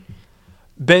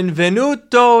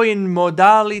Benvenuto in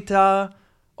Modalità,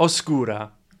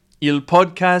 Oscura, il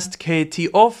podcast che ti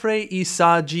offre i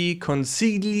saggi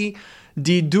consigli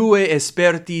di due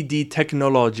esperti di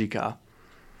tecnologia.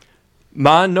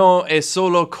 Ma no è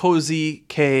solo così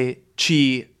che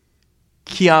ci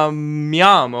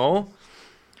chiamiamo,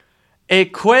 è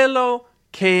quello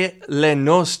che le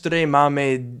nostre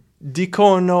mamme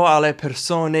dicono alle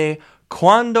persone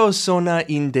quando sono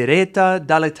in diretta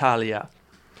dall'Italia.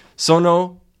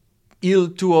 Sono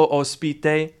il tuo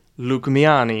ospite, Luke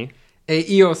Miani. E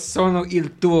io sono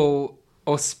il tuo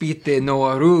ospite,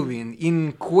 Noah Rubin.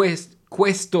 In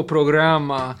questo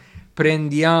programma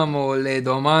prendiamo le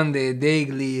domande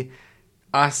degli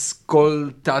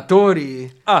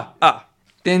ascoltatori.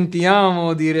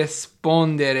 Tentiamo di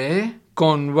rispondere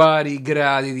con vari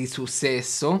gradi di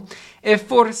successo e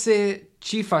forse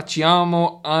ci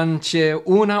facciamo anche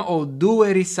una o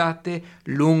due risate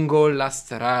lungo la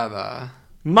strada.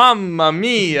 Mamma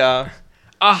mia!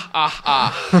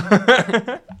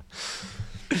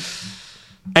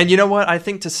 And you know what? I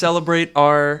think to celebrate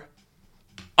our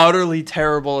utterly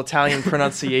terrible Italian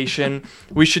pronunciation,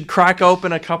 we should crack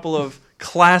open a couple of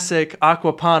classic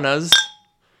aquapanas.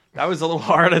 That was a little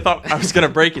hard. I thought I was going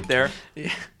to break it there.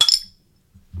 Yeah.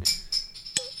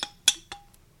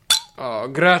 Oh,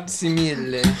 grazie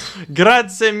mille.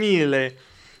 Grazie mille.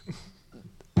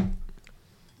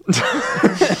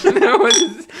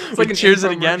 It's like cheers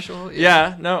it again.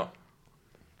 Yeah, no.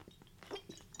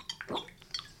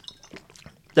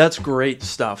 That's great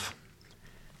stuff.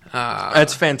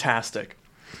 That's fantastic.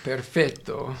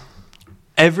 Perfetto.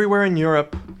 Everywhere in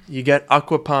Europe, you get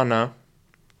aquapana.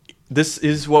 This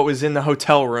is what was in the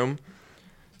hotel room.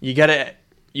 You get it.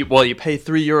 You pay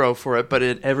 €3 for it, but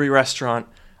at every restaurant,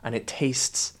 and it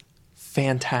tastes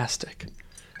fantastic.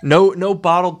 No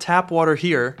bottled tap water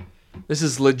here. This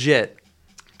is legit.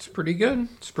 It's pretty good.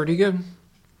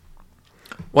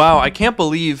 Wow, I can't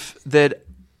believe that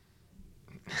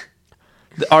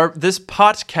this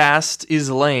podcast is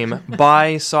lame.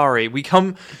 Bye, sorry. We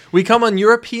come on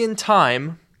European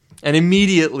time, and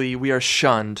immediately we are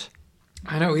shunned.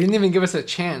 I know, we didn't even give us a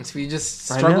chance. We just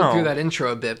struggled through that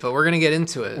intro a bit, but we're going to get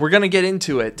into it. We're going to get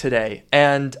into it today.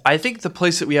 And I think the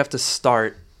place that we have to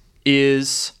start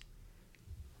is...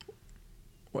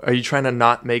 Are you trying to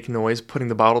not make noise putting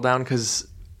the bottle down? Because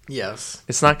yes,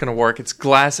 it's not going to work. It's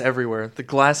glass everywhere. The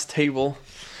glass table.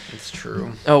 It's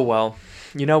true. Oh, well.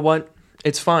 You know what?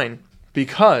 It's fine.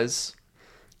 Because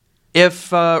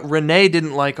if Renee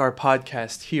didn't like our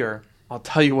podcast here, I'll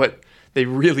tell you what they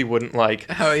really wouldn't like.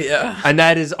 Oh, yeah. And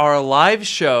that is our live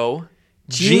show,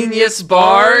 Genius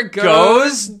Bar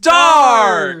Goes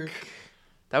Dark.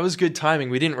 That was good timing.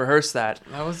 We didn't rehearse that.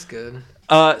 That was good.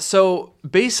 So,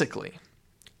 basically,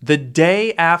 the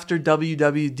day after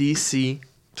WWDC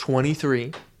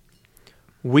 23,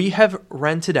 we have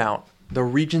rented out the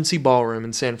Regency Ballroom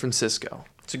in San Francisco.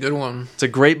 It's a good one. It's a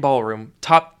great ballroom.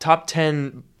 Top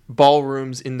 10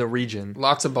 ballrooms in the region.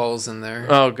 Lots of balls in there.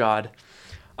 Oh, God.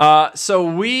 So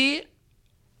we,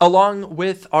 along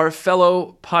with our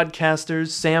fellow podcasters,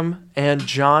 Sam and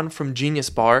John from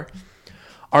Genius Bar,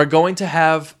 are going to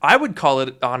have, I would call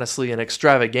it, honestly, an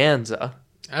extravaganza.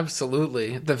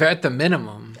 Absolutely. At the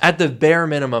minimum. At the bare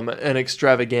minimum, an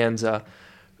extravaganza.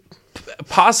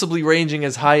 Possibly ranging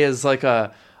as high as like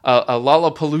a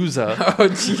Lollapalooza. Oh,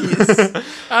 jeez.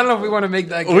 I don't know if we want to make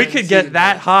that. We could get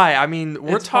that high. I mean,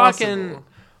 we're talking... Possible.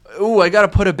 Ooh, I got to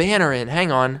put a banner in.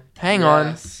 Hang on.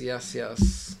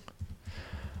 Yes.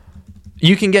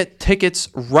 You can get tickets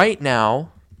right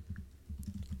now.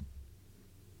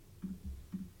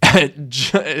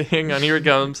 Hang on, here it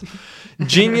comes.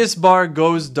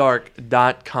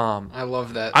 GeniusBarGoesDark.com. I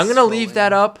love that. I'm going to leave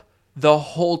that up the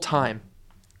whole time.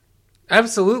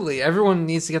 Absolutely. Everyone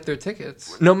needs to get their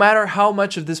tickets. No matter how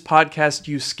much of this podcast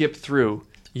you skip through,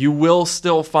 you will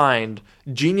still find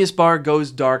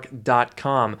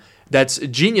GeniusBarGoesDark.com. That's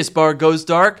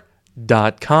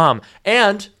GeniusBarGoesDark.com.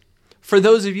 And for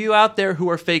those of you out there who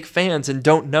are fake fans and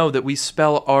don't know that we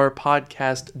spell our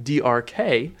podcast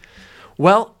DRK,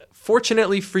 well,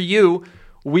 fortunately for you,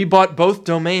 we bought both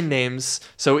domain names,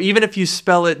 so even if you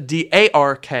spell it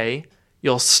DARK,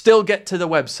 you'll still get to the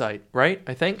website, right?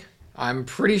 I think? I'm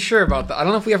pretty sure about that. I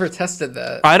don't know if we ever tested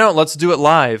that. I don't. Let's do it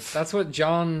live. That's what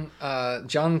John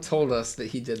told us that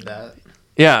he did that.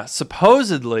 Yeah,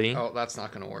 supposedly. Oh, that's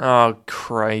not going to work. Oh,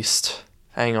 Christ.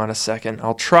 Hang on a second.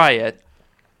 I'll try it.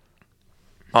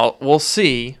 We'll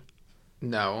see.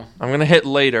 No. I'm going to hit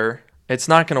later. It's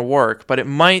not going to work, but it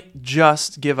might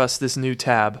just give us this new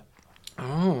tab.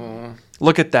 Oh.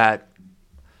 Look at that.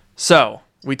 So,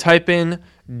 we type in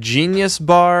Genius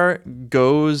Bar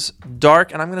Goes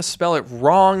Dark, and I'm going to spell it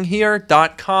wrong here,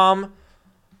 .com,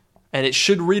 and it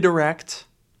should redirect.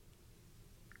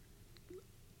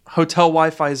 Hotel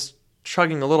Wi-Fi's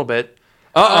chugging a little bit.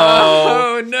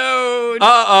 Uh-oh. Oh, no.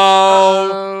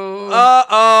 Uh-oh.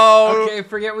 Uh-oh. Okay,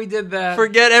 forget we did that.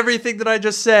 Forget everything that I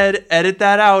just said. Edit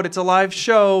that out. It's a live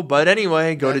show. But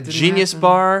anyway, go to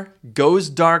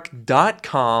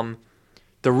geniusbargoesdark.com.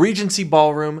 The Regency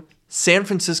Ballroom, San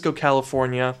Francisco,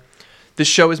 California. This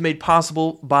show is made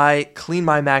possible by Clean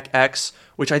My Mac X,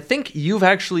 which I think you've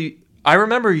actually... I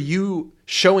remember you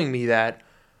showing me that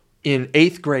in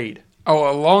 8th grade.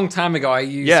 Oh, a long time ago, I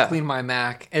used Clean My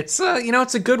Mac. It's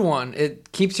it's a good one.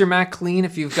 It keeps your Mac clean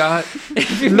if you've got...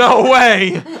 No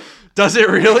way! Does it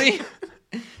really?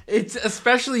 It's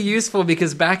especially useful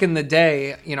because back in the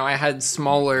day, I had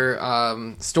smaller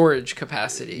storage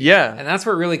capacity. Yeah. And that's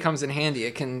where it really comes in handy.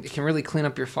 It can really clean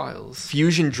up your files.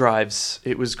 Fusion drives.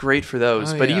 It was great for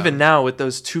those. Oh, but yeah. even now with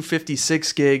those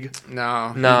 256 gig...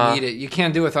 No, Nah. you need it. You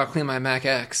can't do it without Clean My Mac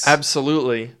X.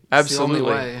 Absolutely. It's the only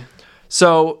way.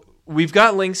 So... we've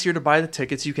got links here to buy the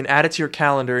tickets. You can add it to your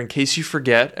calendar in case you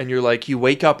forget. And you're like, you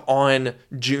wake up on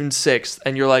June 6th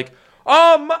and you're like,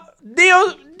 oh,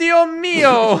 Dio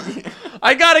mio.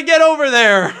 I got to get over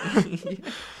there.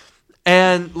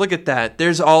 And look at that.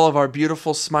 There's all of our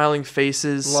beautiful smiling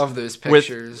faces. Love those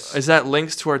pictures. Is that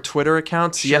links to our Twitter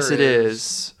accounts? Sure yes, it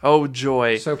is. Oh,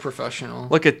 joy. So professional.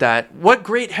 Look at that. What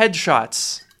great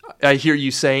headshots, I hear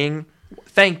you saying.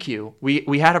 Thank you.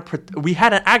 We had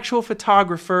an actual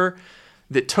photographer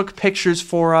that took pictures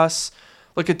for us.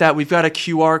 Look at that. We've got a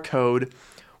QR code.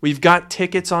 We've got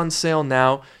tickets on sale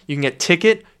now. You can get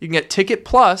Ticket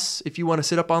Plus if you want to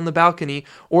sit up on the balcony,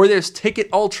 or there's Ticket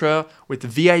Ultra with the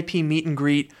VIP meet and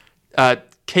greet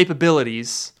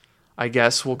capabilities, I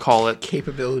guess we'll call it.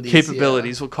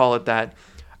 Capabilities, we'll call it that.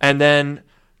 And then,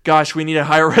 gosh, we need a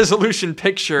higher resolution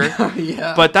picture.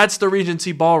 Yeah. But that's the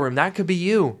Regency Ballroom. That could be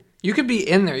you. You could be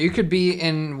in there. You could be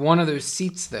in one of those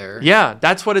seats there. Yeah,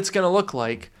 that's what it's going to look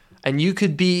like. And you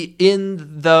could be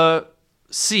in the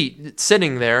seat,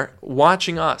 sitting there,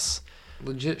 watching us.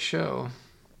 Legit show.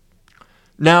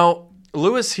 Now,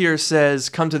 Lewis here says,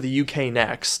 come to the UK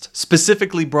next,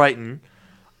 specifically Brighton.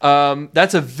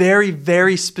 That's a very,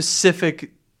 very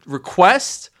specific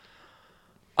request.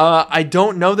 I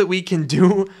don't know that we can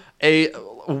do a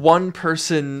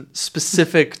one-person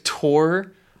specific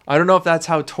tour. I don't know if that's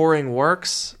how touring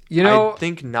works. I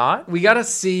think not.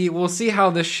 We'll see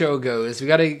how this show goes. We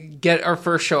got to get our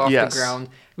first show off the ground.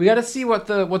 We got to see what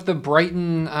the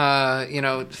Brighton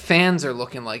fans are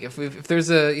looking like. If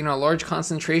there's a large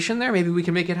concentration there, maybe we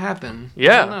can make it happen.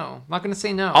 Yeah. I don't know. I'm not going to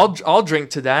say no. I'll drink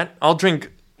to that. I'll drink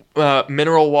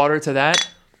mineral water to that.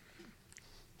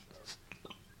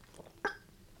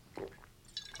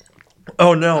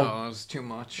 Oh no. Oh, that was too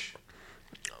much.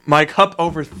 My cup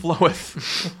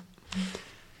overfloweth.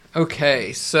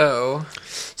 Okay, so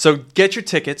get your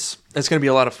tickets. It's going to be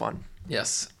a lot of fun.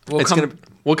 Yes. We'll come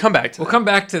back to We'll come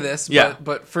back to this, Yeah.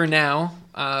 but for now,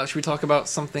 should we talk about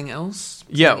something else?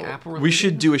 Yeah, we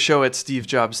should do a show at Steve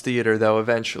Jobs Theater, though,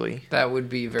 eventually. That would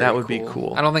be be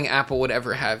cool. I don't think Apple would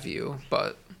ever have you,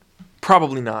 but...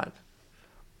 Probably not.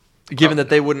 Given that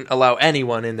they wouldn't allow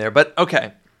anyone in there. But,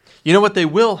 okay. You know what they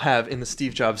will have in the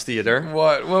Steve Jobs Theater?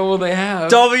 What will they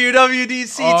have?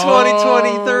 WWDC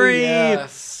 2023!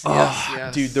 Yes.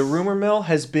 Yes. Dude, the rumor mill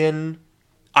has been,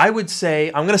 I would say,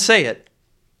 I'm going to say it,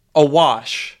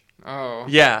 awash. Oh.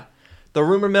 Yeah. The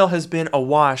rumor mill has been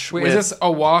awash. Wait, is this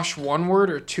awash one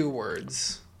word or two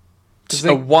words? Just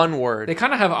a one word. They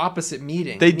kind of have opposite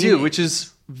meanings. They do, which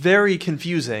is very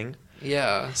confusing.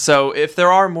 Yeah. So if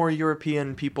there are more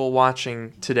European people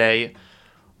watching today,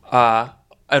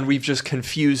 and we've just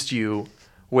confused you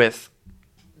with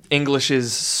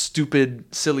English's stupid,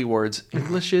 silly words.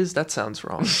 English's? That sounds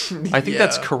wrong. I think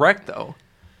that's correct, though.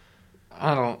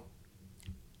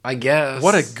 I guess.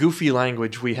 What a goofy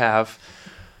language we have.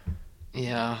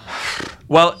 Yeah.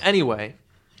 Well, anyway,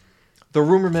 the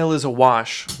rumor mill is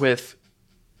awash with,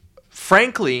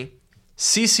 frankly,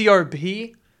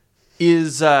 CCRB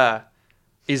is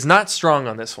not strong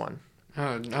on this one.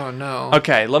 Oh no.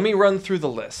 Okay, let me run through the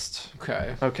list.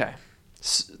 Okay.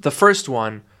 The first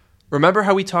one, remember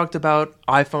how we talked about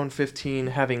iPhone 15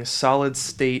 having solid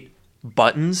state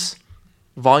buttons,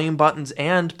 volume buttons,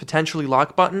 and potentially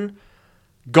lock button?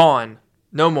 Gone.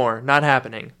 No more. Not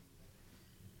happening.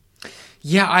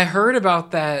 Yeah, I heard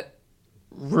about that.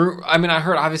 I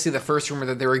heard obviously the first rumor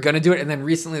that they were going to do it, and then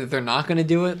recently that they're not going to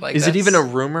do it. Is it even a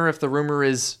rumor if the rumor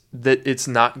is that it's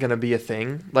not going to be a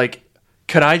thing? Like,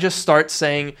 could I just start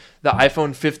saying the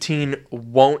iPhone 15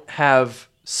 won't have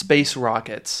space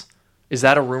rockets Is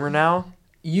that a rumor now?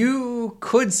 You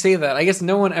could say that. I guess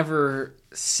no one ever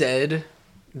said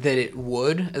that it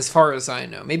would, as far as I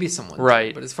know. Maybe someone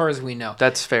did, but as far as we know.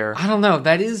 That's fair. I don't know.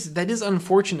 That is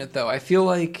unfortunate, though. I feel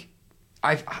like...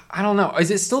 I don't know.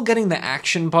 Is it still getting the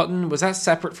action button? Was that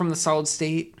separate from the solid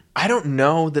state? I don't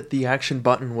know that the action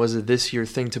button was a this year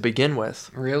thing to begin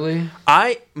with. Really?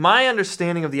 My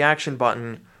understanding of the action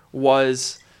button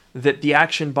was that the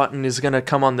action button is going to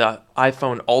come on the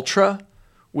iPhone Ultra,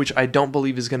 which I don't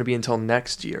believe is going to be until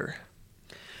next year.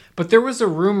 But there was a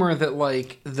rumor that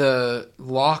like the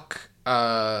lock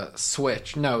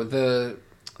switch, the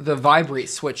vibrate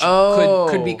switch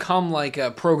could become like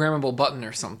a programmable button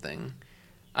or something.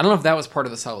 I don't know if that was part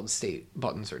of the solid state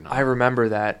buttons or not. I remember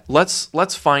that.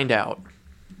 Let's find out.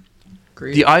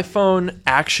 Great. The iPhone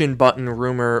action button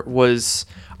rumor was...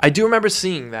 I do remember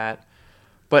seeing that,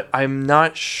 but I'm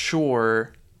not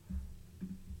sure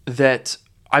that...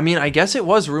 I mean, I guess it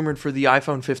was rumored for the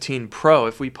iPhone 15 Pro.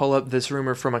 If we pull up this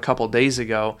rumor from a couple days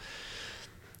ago,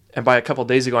 and by a couple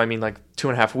days ago, I mean like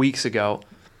 2.5 weeks ago.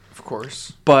 Of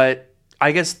course. But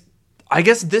I guess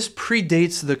this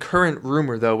predates the current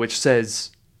rumor, though, which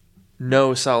says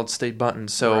no solid-state button.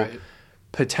 So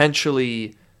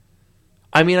potentially...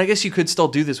 I mean, I guess you could still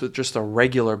do this with just a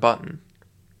regular button.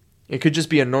 It could just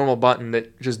be a normal button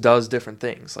that just does different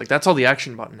things. Like, that's all the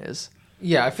action button is.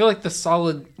 Yeah, I feel like the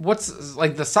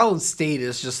solid state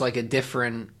is just like a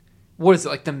different... What is it,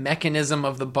 like the mechanism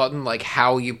of the button? Like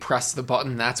how you press the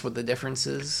button, that's what the difference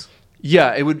is?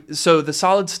 Yeah, it would. So the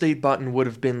solid state button would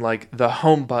have been like the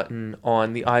home button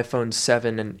on the iPhone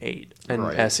 7 and 8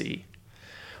 and SE.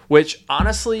 Which,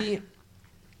 honestly,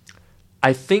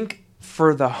 I think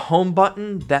for the home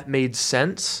button, that made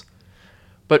sense.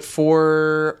 But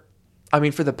for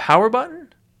the power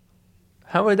button,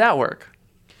 how would that work?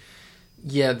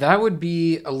 Yeah, that would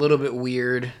be a little bit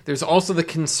weird. There's also the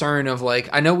concern of, like,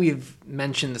 I know we've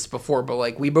mentioned this before, but,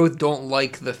 like, we both don't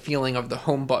like the feeling of the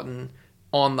home button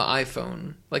on the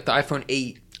iPhone. Like, the iPhone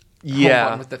 8 home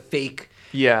button with the fake...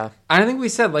 Yeah. I think we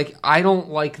said, like, I don't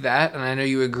like that, and I know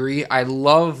you agree. I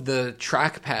love the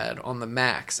trackpad on the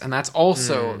Max, and that's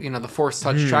also, the Force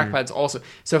Touch trackpad's also.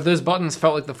 So if those buttons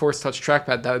felt like the Force Touch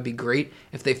trackpad, that would be great.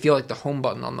 If they feel like the home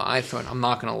button on the iPhone, I'm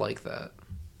not going to like that.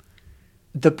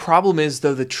 The problem is,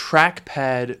 though, the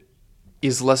trackpad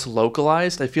is less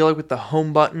localized. I feel like with the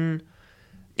home button,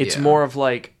 it's more of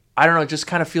like, I don't know, it just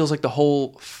kind of feels like the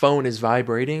whole phone is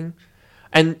vibrating.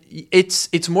 And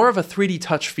it's more of a 3D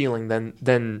touch feeling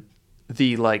than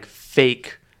the like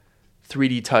fake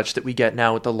 3D touch that we get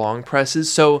now with the long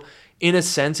presses. So in a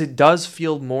sense, it does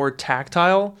feel more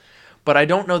tactile, but I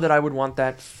don't know that I would want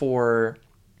that for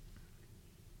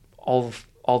all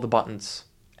the buttons.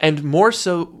 And more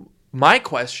so, my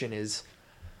question is,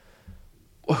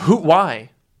 why?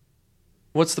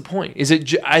 What's the point? Is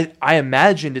it? I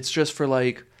imagined it's just for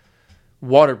like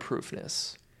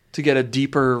waterproofness, to get a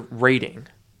deeper rating.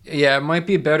 Yeah, it might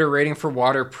be a better rating for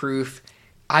waterproof.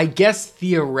 I guess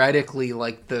theoretically,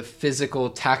 like the physical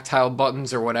tactile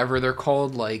buttons or whatever they're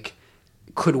called, like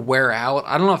could wear out.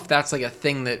 I don't know if that's like a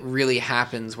thing that really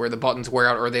happens where the buttons wear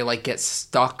out or they like get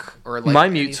stuck or like my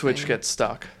mute switch gets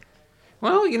stuck.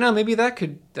 Well, maybe that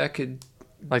could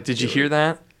like, did you hear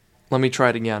that? Let me try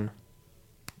it again.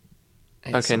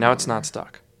 Okay, now it's not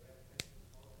stuck.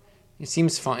 It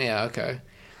seems fine. Yeah, okay.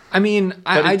 I mean,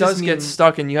 but it does get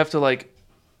stuck, and you have to like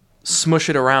smush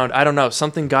it around. I don't know.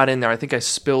 Something got in there. I think I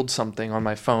spilled something on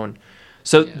my phone.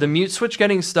 So the mute switch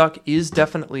getting stuck is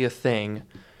definitely a thing,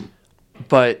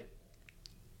 but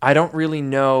I don't really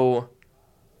know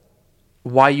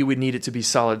why you would need it to be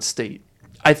solid state.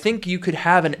 I think you could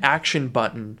have an action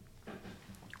button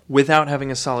without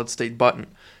having a solid state button.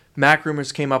 Mac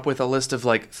Rumors came up with a list of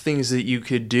like things that you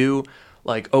could do,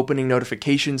 like opening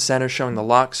notification center, showing the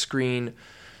lock screen,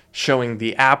 showing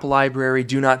the app library,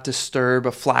 do not disturb,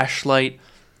 a flashlight.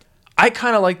 I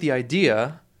kind of like the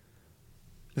idea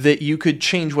that you could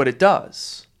change what it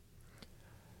does.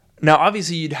 Now,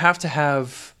 obviously, you'd have to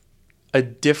have a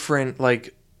different,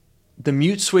 like, the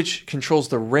mute switch controls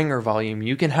the ringer volume.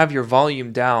 You can have your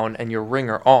volume down and your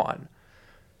ringer on.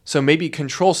 So maybe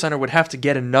Control Center would have to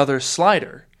get another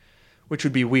slider, which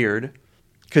would be weird.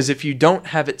 Because if you don't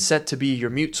have it set to be your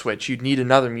mute switch, you'd need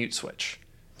another mute switch.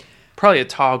 Probably a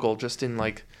toggle just in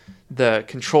like the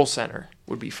Control Center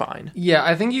would be fine. Yeah,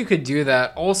 I think you could do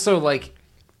that. Also, like,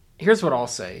 here's what I'll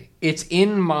say. It's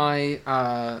in my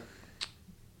phone.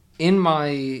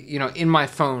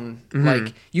 Mm-hmm.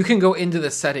 Like, you can go into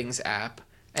the settings app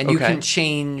and you can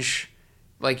change,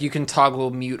 like, you can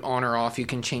toggle mute on or off. You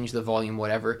can change the volume,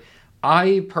 whatever.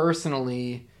 I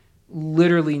personally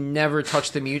literally never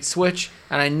touch the mute switch,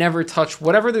 and I never touch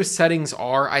whatever those settings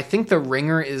are. I think the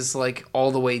ringer is like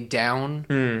all the way down,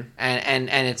 and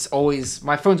it's always,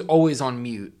 my phone's always on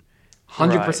mute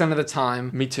 100% of the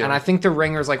time. Me too. And I think the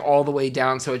ringer's like all the way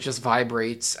down, so it just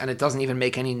vibrates and it doesn't even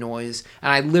make any noise,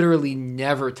 and I literally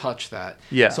never touch that.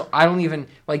 Yeah. So I don't even,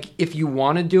 like, if you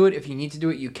want to do it, if you need to do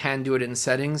it, you can do it in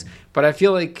settings, but I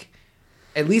feel like,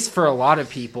 at least for a lot of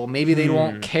people, maybe they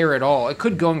won't care at all. It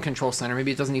could go in Control Center.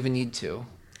 Maybe it doesn't even need to.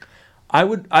 I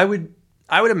would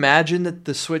imagine that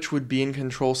the switch would be in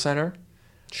Control Center.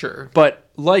 Sure. But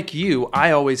like you,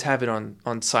 I always have it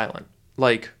on silent.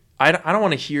 Like I don't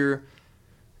want to hear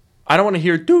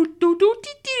do do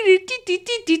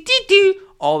do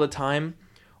all the time,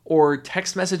 or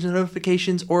text message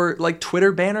notifications, or like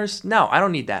Twitter banners. No, I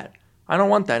don't need that. I don't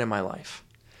want that in my life.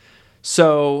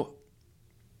 So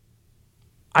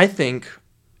I think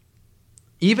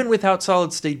even without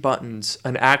solid state buttons,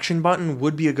 an action button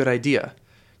would be a good idea.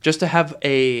 Just to have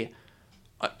an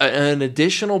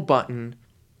additional button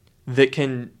that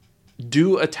can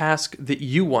do a task that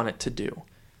you want it to do,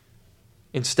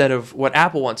 instead of what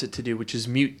Apple wants it to do, which is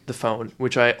mute the phone,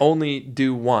 which I only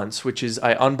do once, which is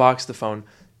I unbox the phone,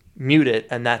 mute it,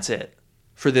 and that's it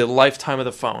for the lifetime of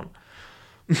the phone.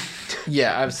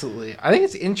 Yeah, absolutely. I think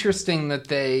it's interesting that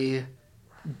they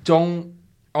don't...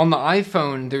 On the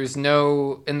iPhone, there's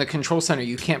no... In the Control Center,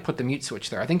 you can't put the mute switch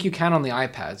there. I think you can on the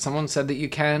iPad. Someone said that you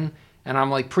can, and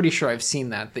I'm like pretty sure I've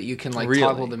seen that you can like really?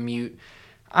 toggle the mute.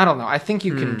 I don't know. I think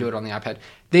you can do it on the iPad.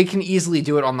 They can easily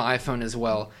do it on the iPhone as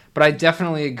well. But I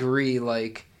definitely agree,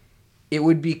 like, it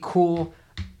would be cool...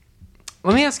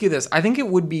 Let me ask you this. I think it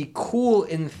would be cool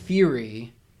in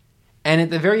theory, and at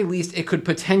the very least, it could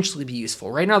potentially be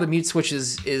useful. Right now, the mute switch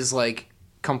is like,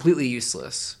 completely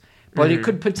useless. But it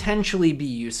could potentially be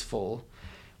useful.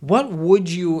 What would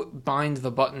you bind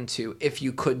the button to if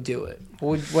you could do it?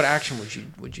 What action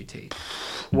would you take?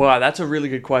 Wow, that's a really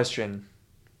good question.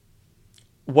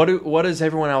 What does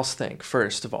everyone else think,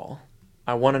 first of all?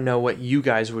 I want to know what you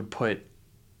guys would put.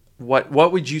 What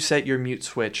would you set your mute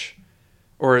switch,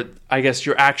 or I guess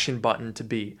your action button to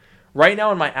be? Right now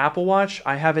on my Apple Watch,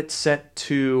 I have it set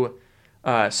to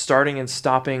starting and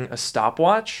stopping a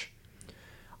stopwatch.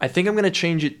 I think I'm going to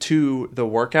change it to the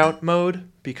workout mode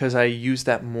because I use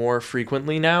that more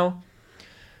frequently now.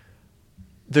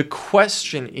 The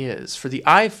question is, for the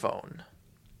iPhone,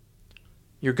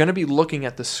 you're going to be looking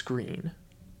at the screen.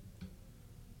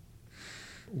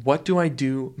 What do I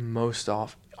do most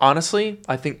often? Honestly,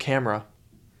 I think camera.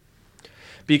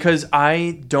 Because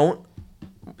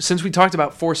since we talked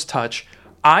about Force Touch,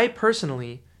 I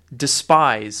personally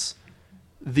despise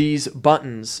these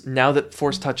buttons now that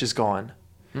Force Touch is gone.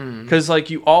 Because like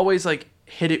you always like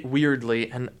hit it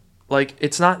weirdly, and like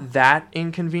it's not that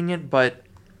inconvenient, but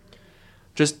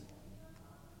just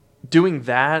doing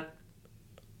that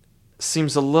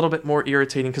seems a little bit more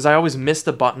irritating because I always miss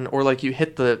the button, or like you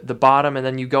hit the bottom and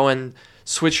then you go and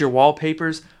switch your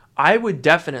wallpapers. I would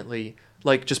definitely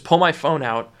like just pull my phone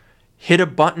out, hit a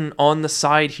button on the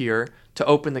side here to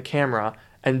open the camera,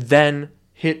 and then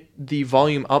hit the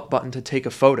volume up button to take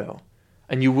a photo.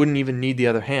 And you wouldn't even need the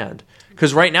other hand.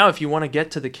 Because right now, if you want to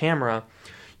get to the camera,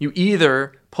 you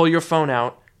either pull your phone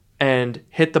out and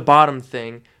hit the bottom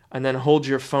thing, and then hold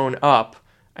your phone up,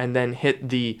 and then hit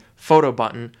the photo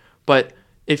button. But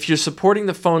if you're supporting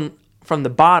the phone from the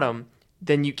bottom,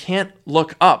 then you can't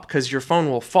look up because your phone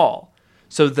will fall.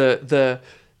 So this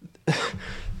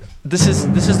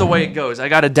is the way it goes. I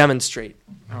got to demonstrate.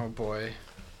 Oh boy.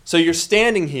 So you're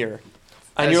standing here.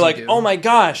 And you're like, oh my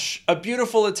gosh, a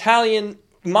beautiful Italian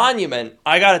monument.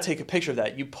 I got to take a picture of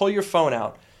that. You pull your phone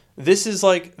out. This is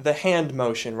like the hand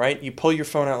motion, right? You pull your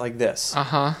phone out like this.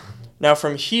 Uh-huh. Now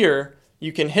from here,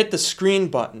 you can hit the screen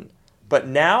button. But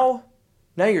now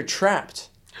you're trapped.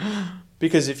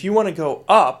 Because if you want to go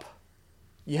up,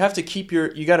 you have to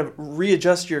you got to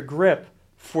readjust your grip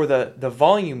for the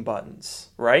volume buttons,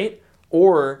 right?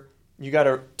 Or you got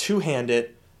to two-hand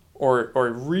it, or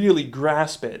really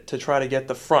grasp it to try to get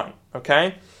the front,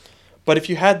 okay? But if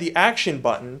you had the action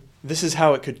button, this is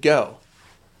how it could go.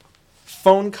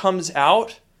 Phone comes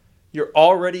out, you're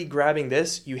already grabbing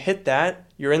this, you hit that,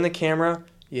 you're in the camera,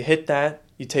 you hit that,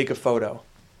 you take a photo.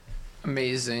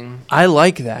 Amazing. I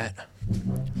like that.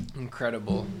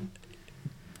 Incredible.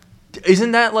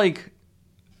 Isn't that like,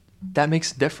 that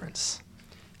makes a difference?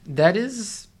 That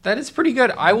is pretty good.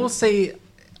 I will say...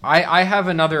 I have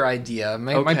another idea.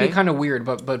 Might be kind of weird,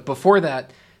 but before that,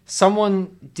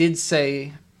 someone did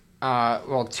say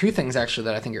well, two things actually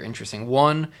that I think are interesting.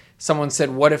 One, someone said,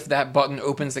 what if that button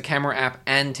opens the camera app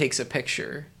and takes a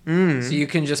picture? So you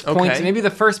can just point to, maybe the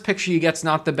first picture you get's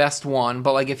not the best one,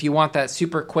 but like if you want that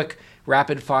super quick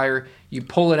rapid fire, you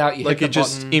pull it out, you hit the button. Like it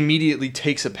just immediately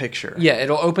takes a picture. Yeah,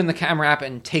 it'll open the camera app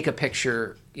and take a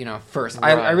picture, first.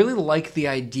 Right. I really like the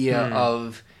idea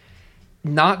of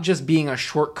not just being a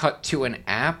shortcut to an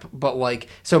app, but like,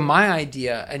 so my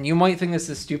idea, and you might think this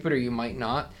is stupid or you might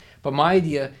not, but my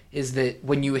idea is that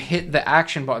when you hit the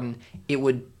action button, it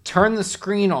would turn the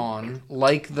screen on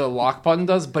like the lock button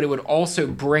does, but it would also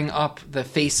bring up the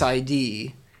Face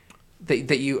ID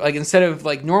that you, like, instead of,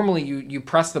 like, normally you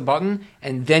press the button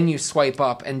and then you swipe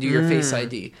up and do your Face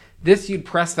ID. This, you'd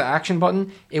press the action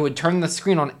button, it would turn the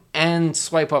screen on and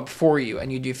swipe up for you,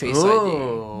 and you do Face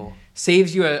ID.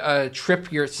 Saves you a trip,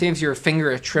 saves your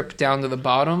finger a trip down to the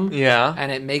bottom. Yeah.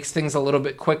 And it makes things a little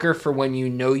bit quicker for when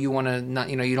you want to not,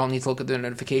 you don't need to look at the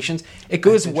notifications. It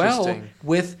goes well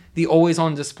with the always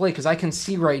on display, because I can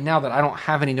see right now that I don't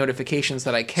have any notifications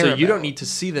that I care about. So you don't need to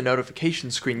see the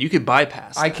notification screen. You could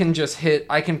bypass that.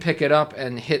 I can pick it up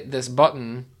and hit this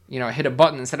button, hit a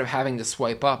button instead of having to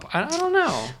swipe up. I don't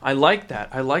know. I like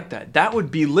that. That would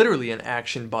be literally an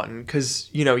action button, because,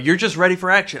 you're just ready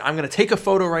for action. I'm going to take a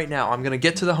photo right now. I'm going to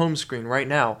get to the home screen right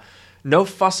now. No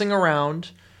fussing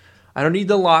around. I don't need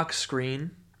the lock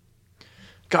screen.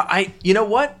 God, you know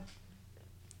what?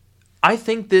 I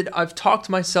think that I've talked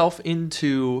myself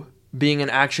into being an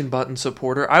action button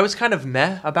supporter. I was kind of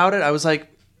meh about it. I was like,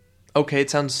 okay, it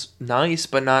sounds nice,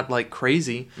 but not like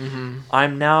crazy. Mm-hmm.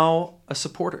 I'm now a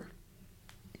supporter.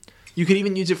 You could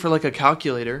even use it for like a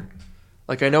calculator.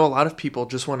 Like I know a lot of people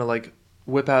just want to like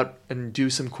whip out and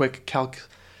do some quick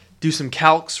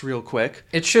calcs real quick.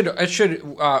 It should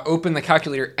open the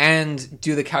calculator and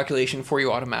do the calculation for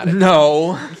you automatically.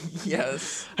 No.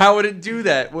 Yes. How would it do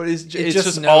that? It's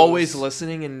just always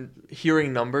listening and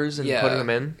hearing numbers and putting them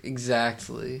in?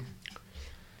 Exactly.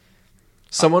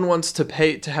 Someone wants to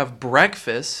pay to have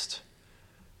breakfast.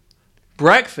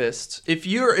 Breakfast. If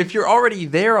you're already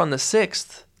there on the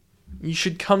 6th, you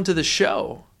should come to the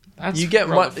show. You get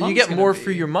more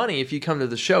for your money if you come to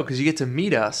the show, because you get to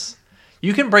meet us.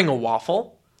 You can bring a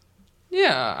waffle.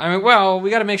 Yeah, I mean, well,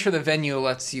 we got to make sure the venue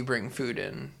lets you bring food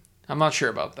in. I'm not sure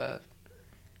about that.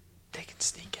 They can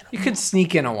sneak in. You could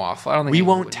sneak in a waffle. I don't think we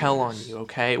won't tell on you.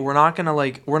 Okay, we're not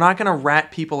gonna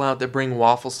rat people out that bring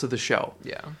waffles to the show.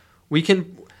 Yeah. We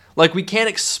can't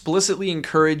explicitly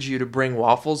encourage you to bring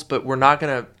waffles, but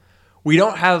we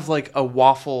don't have like a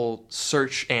waffle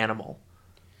search animal.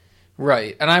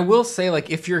 Right. And I will say, like,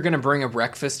 if you're going to bring a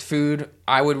breakfast food,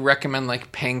 I would recommend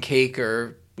like pancake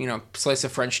or, slice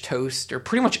of French toast or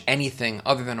pretty much anything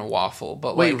other than a waffle.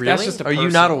 But wait, really? That's just Are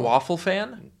you not a waffle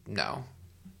fan? No.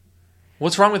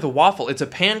 What's wrong with a waffle? It's a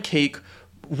pancake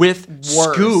with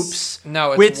scoops.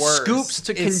 No, it's with worse. Scoops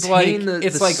to contain the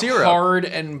It's like syrup. hard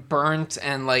and burnt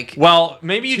and like. Well,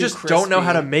 maybe you just don't know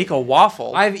how to make a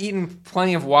waffle. I've eaten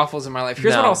plenty of waffles in my life.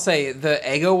 Here's what I'll say: the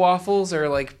Eggo waffles are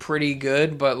like pretty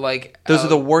good, but like those are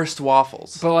the worst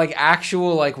waffles. But like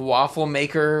actual like waffle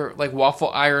maker, like waffle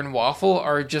iron waffle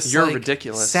are just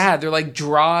ridiculous. Sad. They're like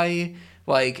dry,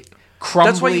 like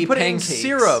crumbly. That's why you put pancakes. it in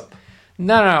syrup.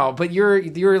 No, but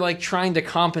you're like trying to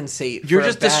compensate. You're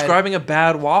just describing a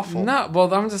bad waffle. No,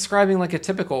 well, I'm describing like a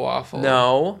typical waffle.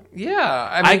 No. Yeah.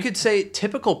 I could say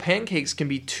typical pancakes can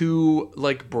be too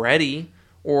like bready,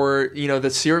 or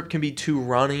the syrup can be too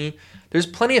runny. There's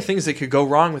plenty of things that could go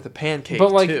wrong with a pancake,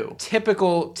 but like too.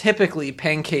 Typically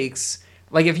pancakes,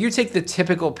 like if you take the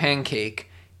typical pancake,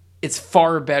 it's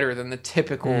far better than the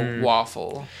typical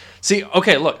waffle. See,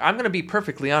 okay, look, I'm going to be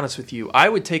perfectly honest with you. I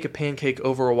would take a pancake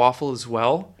over a waffle as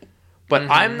well, but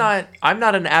I'm not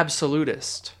an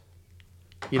absolutist.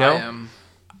 I am.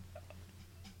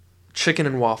 Chicken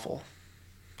and waffle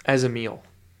as a meal.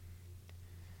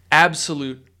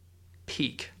 Absolute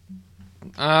peak.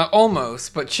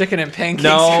 Almost, but chicken and pancakes.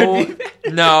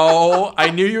 No,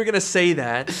 I knew you were going to say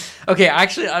that. Okay,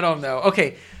 actually, I don't know.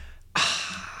 Okay.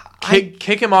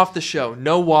 Kick him off the show.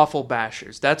 No waffle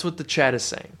bashers. That's what the chat is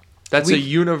saying. That's a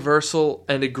universal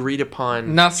and agreed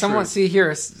upon. Now, someone see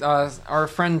here, our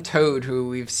friend Toad, who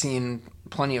we've seen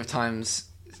plenty of times.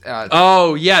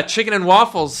 Oh yeah, chicken and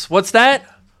waffles. What's that?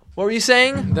 What were you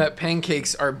saying? That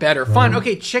pancakes are better. Fine.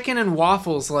 Okay, chicken and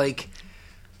waffles. Like,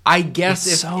 I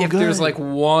guess if there's like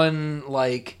one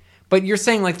like. But you're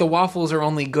saying like the waffles are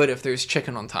only good if there's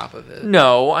chicken on top of it.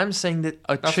 No, I'm saying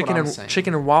that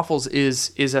chicken and waffles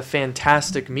is a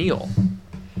fantastic meal.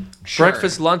 Sure.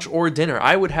 Breakfast, lunch, or dinner.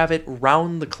 I would have it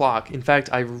round the clock. In fact,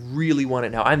 I really want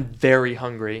it now. I'm very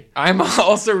hungry. I'm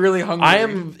also really hungry. I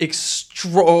am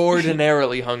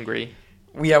extraordinarily hungry.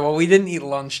 Yeah, well, we didn't eat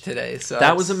lunch today, so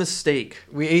that was a mistake.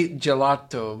 We ate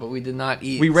gelato, but we did not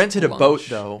eat. We rented lunch. A boat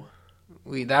though.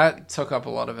 That took up a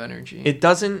lot of energy. It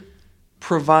doesn't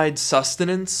provide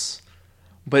sustenance,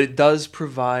 but it does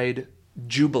provide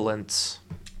jubilance.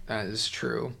 That is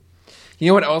true. You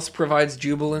know what else provides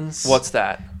jubilance? What's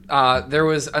that? There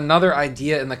was another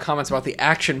idea in the comments about the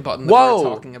action button that we were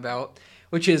talking about,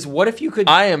 which is what if you could...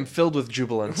 I am filled with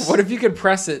jubilance. What if you could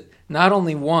press it not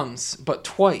only once, but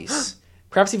twice?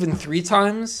 Perhaps even 3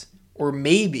 times? Or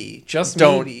maybe,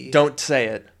 maybe... Don't say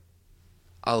it.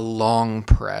 A long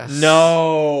press.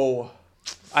 No.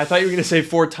 I thought you were going to say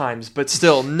 4 times, but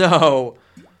still, no.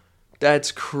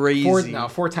 That's crazy.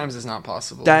 4 times is not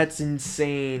possible. That's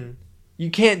insane. You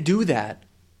can't do that.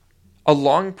 A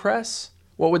long press?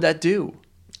 What would that do?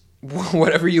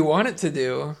 Whatever you want it to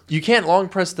do. You can't long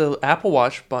press the Apple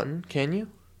Watch button, can you?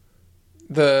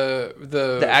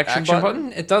 The action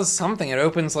button? It does something. It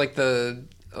opens like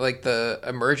the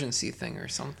emergency thing or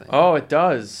something. Oh, it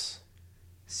does.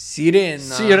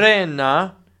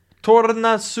 Sirena,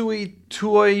 torna sui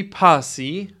tuoi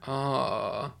passi.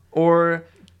 Or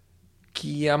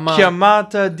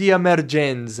chiamata di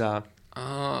emergenza.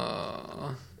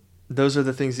 Those are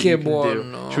the things that you can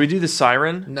do. Should we do the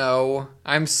siren? No.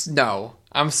 I'm so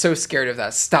scared of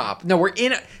that. Stop. No, we're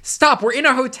in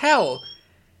a hotel.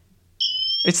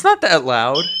 It's not that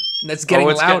loud. It's getting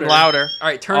louder. Getting louder. All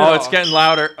right, turn it off. Oh, it's getting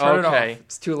louder. Turn it okay. off.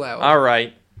 It's too loud. All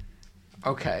right.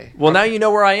 Okay. Well, now you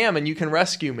know where I am and you can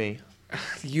rescue me.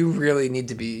 You really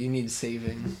need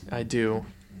saving. I do.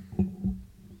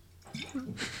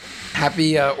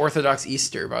 Happy Orthodox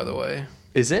Easter, by the way.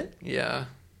 Is it? Yeah.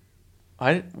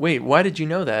 Wait, why did you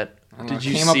know that? Did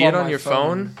you see it on your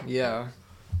phone? Yeah.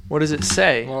 What does it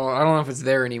say? Well, I don't know if it's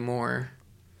there anymore.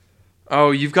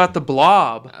 Oh, you've got the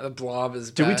blob. The blob is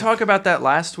back. Did we talk about that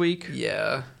last week?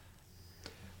 Yeah.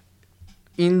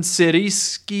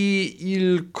 Inserisci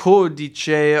il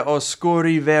codice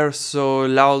Oscuri verso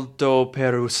l'alto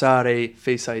per usare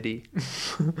Face ID.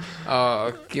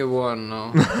 Oh, che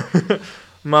buono.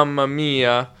 Mamma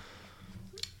mia.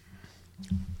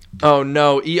 Oh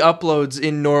no, e-uploads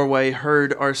in Norway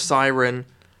heard our siren.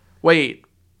 Wait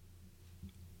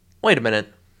a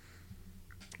minute.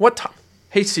 What time?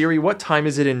 Hey Siri, what time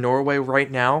is it in Norway right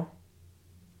now?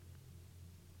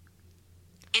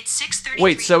 It's 6:33.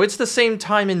 Wait, so it's the same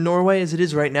time in Norway as it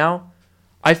is right now?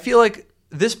 I feel like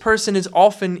this person is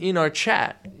often in our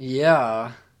chat.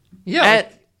 Yeah. Yeah.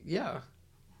 At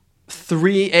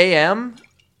 3 a.m.?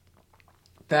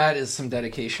 That is some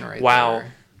dedication right there. Wow.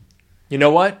 You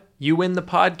know what? You win the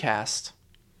podcast.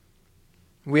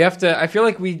 We have to. I feel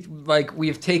like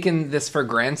we've taken this for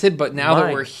granted, but now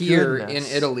that we're here in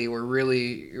Italy, we're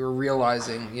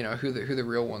realizing, who the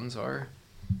real ones are.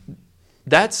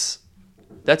 That's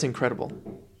incredible.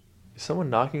 Is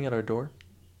someone knocking at our door?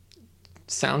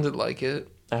 Sounded like it.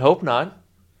 I hope not.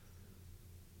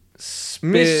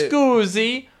 Mi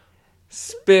scusi.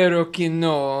 Spero che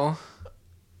no.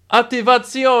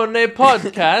 Attivazione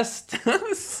podcast.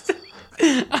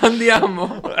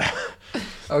 Andiamo.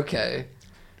 Okay.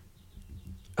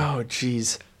 Oh,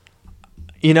 jeez.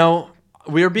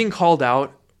 We are being called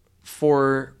out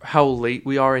for how late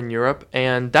we are in Europe,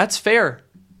 and that's fair.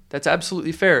 That's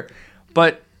absolutely fair.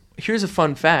 But here's a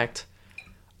fun fact.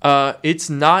 It's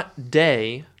not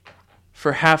day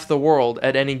for half the world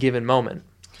at any given moment.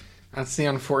 That's the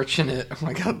unfortunate. Oh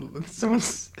my god! Someone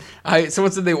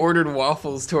said they ordered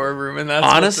waffles to our room, and that's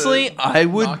honestly, I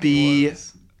would be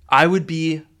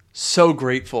so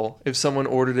grateful if someone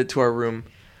ordered it to our room,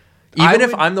 even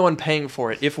if I'm the one paying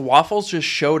for it. If waffles just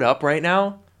showed up right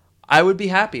now, I would be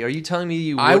happy. Are you telling me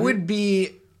you wouldn't? I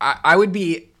would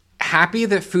be happy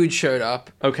that food showed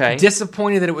up. Okay.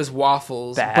 Disappointed that it was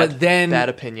waffles. Bad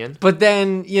opinion. But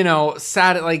then,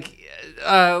 sad, like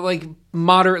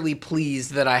moderately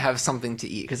pleased that I have something to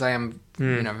eat because I am,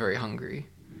 very hungry.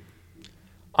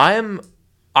 I'm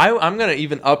gonna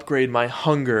even upgrade my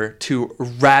hunger to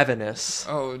ravenous.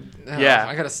 Oh, yeah.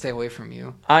 I gotta stay away from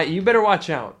you. You better watch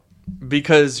out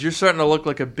because you're starting to look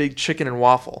like a big chicken and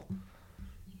waffle.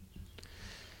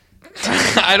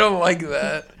 I don't like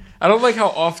that. I don't like how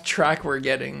off track we're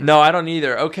getting. No, I don't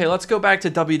either. Okay, let's go back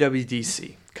to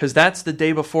WWDC because that's the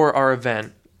day before our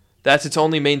event. That's its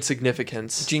only main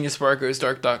significance.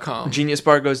 GeniusBarGoesDark.com.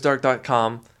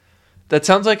 GeniusBarGoesDark.com. That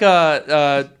sounds like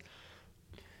a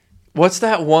what's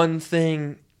that one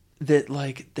thing that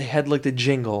they had the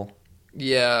jingle?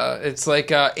 Yeah, it's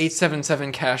like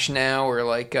 877 Cash Now or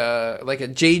like a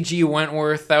JG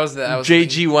Wentworth. That was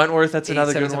JG Wentworth. That's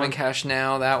another good one. 877 Cash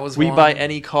Now. That was We one. buy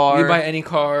any car. We buy any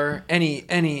car. Any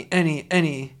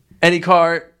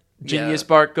car.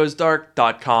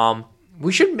 GeniusBarGoesDark.com.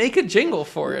 We should make a jingle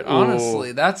for it, honestly.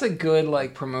 Ooh. That's a good,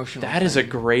 like, promotional That thing. Is a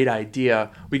great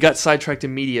idea. We got sidetracked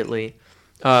immediately.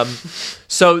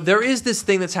 So there is this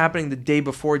thing that's happening the day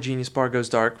before Genius Bar Goes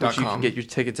Dark, which you can get your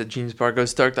tickets at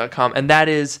geniusbargoesdark.com, and that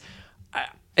is,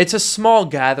 it's a small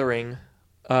gathering.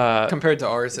 Compared to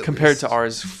ours, to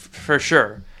ours, for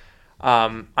sure.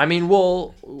 I mean,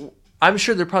 I'm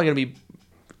sure they're probably going to be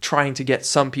trying to get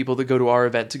some people that go to our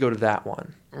event to go to that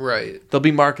one. Right. They'll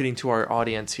be marketing to our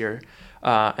audience here.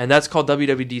 And that's called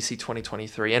WWDC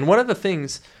 2023. And one of the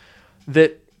things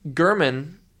that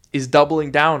Gurman is doubling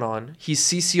down on, he's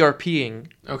CCRPing.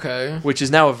 Okay. Which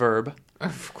is now a verb.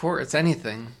 Of course,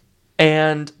 anything.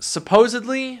 And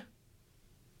supposedly,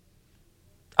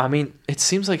 I mean, it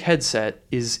seems like headset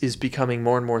is becoming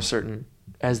more and more certain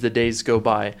as the days go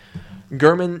by.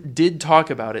 Gurman did talk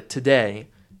about it today.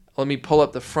 Let me pull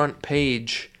up the front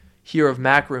page here of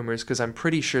Mac Rumors, because I'm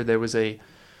pretty sure there was a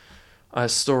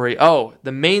story. Oh,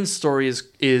 the main story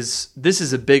is this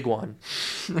is a big one.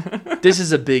 This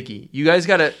is a biggie. You guys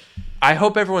gotta. I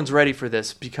hope everyone's ready for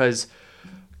this, because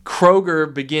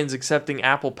Kroger begins accepting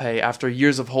Apple Pay after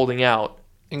years of holding out.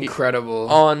 Incredible.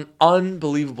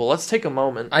 Unbelievable. Let's take a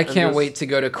moment. I can't wait to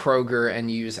go to Kroger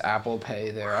and use Apple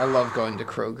Pay there. I love going to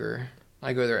Kroger.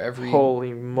 I go there every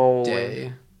Holy moly.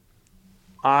 day.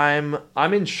 I'm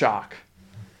in shock.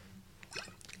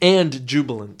 And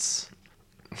jubilance.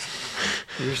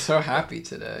 You're so happy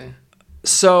today.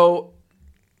 So,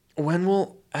 when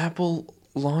will Apple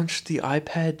launch the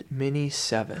iPad Mini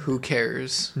 7? Who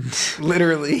cares?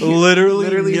 Literally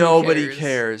nobody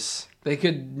cares. They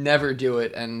could never do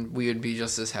it, and we would be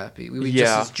just as happy. We would be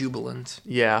just as jubilant.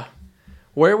 Yeah.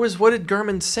 What did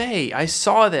Gurman say? I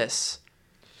saw this.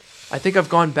 I think I've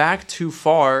gone back too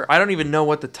far. I don't even know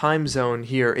what the time zone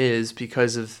here is,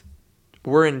 because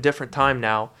we're in different time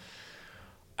now.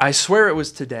 I swear it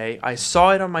was today. I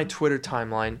saw it on my Twitter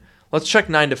timeline. Let's check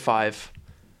 9 to 5.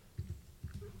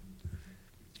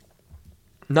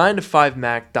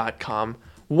 9to5mac.com.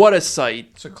 What a site.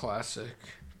 It's a classic.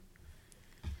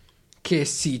 Que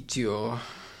sitio.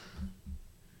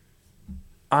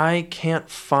 I can't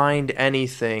find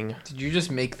anything. Did you just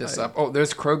make this up? Oh,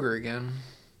 there's Kroger again.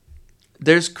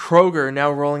 There's Kroger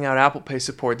now rolling out Apple Pay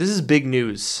support. This is big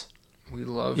news. We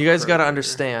love You guys Kroger. got to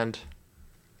understand.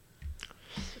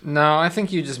 No, I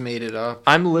think you just made it up.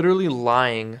 I'm literally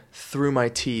lying through my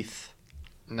teeth.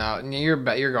 No, you're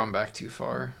going back too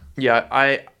far. Yeah,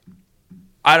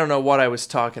 I don't know what I was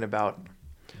talking about.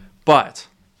 But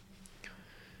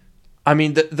I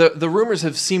mean, the rumors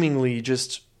have seemingly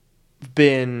just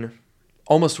been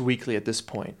almost weekly at this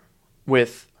point,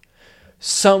 with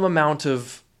some amount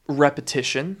of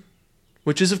repetition,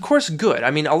 which is of course good.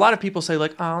 I mean, a lot of people say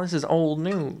like, "Oh, this is old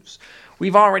news.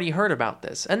 We've already heard about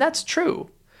this." And that's true.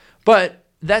 But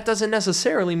that doesn't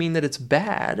necessarily mean that it's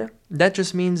bad. That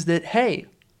just means that, hey,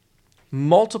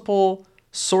 multiple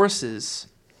sources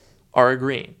are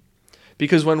agreeing.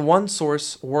 Because when one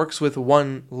source works with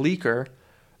one leaker,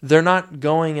 they're not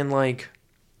going and like,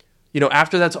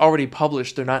 after that's already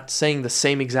published, they're not saying the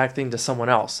same exact thing to someone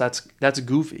else. That's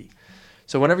goofy.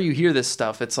 So whenever you hear this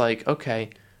stuff, it's like, okay,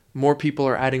 more people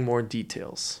are adding more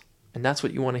details. And that's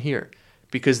what you want to hear.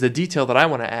 Because the detail that I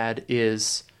want to add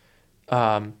is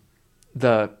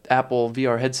the Apple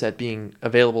VR headset being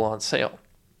available on sale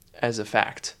as a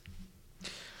fact.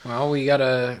 Well, we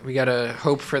gotta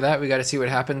hope for that. We gotta see what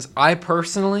happens. I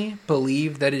personally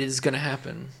believe that it is gonna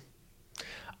happen.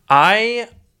 I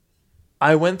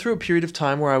went through a period of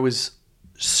time where I was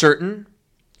certain,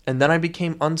 and then I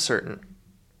became uncertain,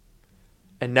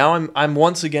 and now I'm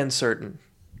once again certain.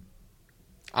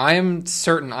 I am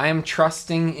certain. I am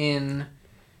trusting in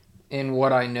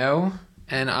what I know,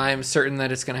 and I am certain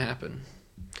that it's gonna happen.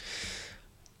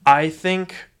 I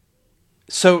think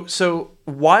so.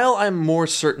 While I'm more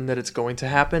certain that it's going to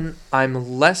happen,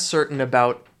 I'm less certain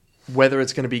about whether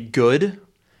it's going to be good.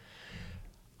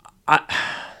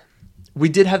 We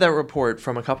did have that report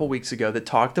from a couple weeks ago that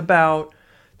talked about,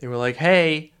 they were like,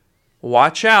 hey,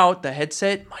 watch out, the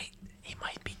headset might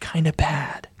be kind of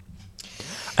bad.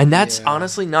 And that's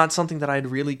honestly not something that I'd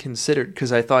really considered,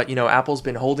 because I thought, Apple's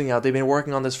been holding out. They've been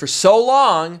working on this for so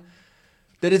long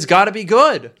that it's got to be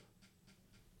good.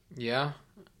 Yeah.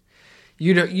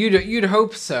 You'd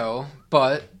hope so,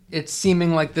 but it's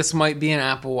seeming like this might be an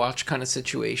Apple Watch kind of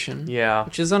situation. Yeah.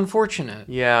 Which is unfortunate.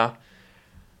 Yeah.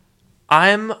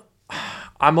 I'm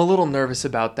a little nervous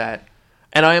about that.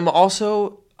 And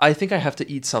I think I have to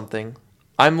eat something.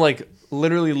 I'm like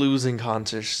literally losing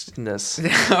consciousness.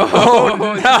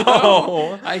 Oh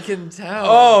no. I can tell.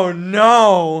 Oh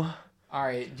no. All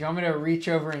right. Do you want me to reach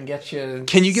over and get you?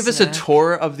 Can you give us a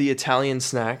tour of the Italian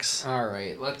snacks? All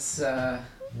right. Let's.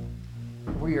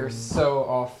 We are so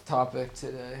off topic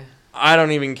today. I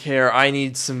don't even care. I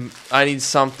need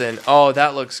something. Oh,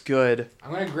 that looks good.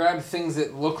 I'm gonna grab things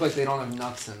that look like they don't have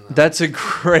nuts in them. That's a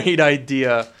great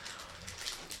idea.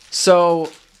 So,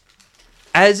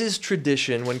 as is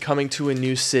tradition when coming to a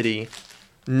new city,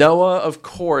 Noah, of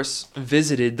course,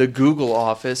 visited the Google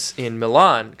office in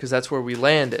Milan, because that's where we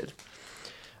landed.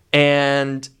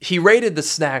 And he rated the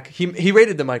snack. He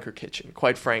rated the micro kitchen,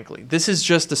 quite frankly. This is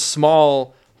just a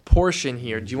small portion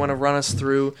here. Do you want to run us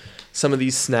through some of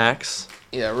these snacks?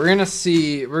 Yeah, we're gonna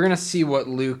see what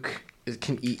Luke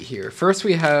can eat here. First,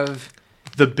 we have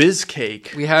the biz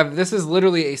cake. This is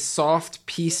literally a soft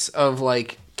piece of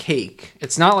like cake.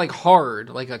 It's not like hard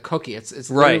like a cookie. It's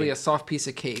literally a soft piece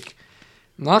of cake.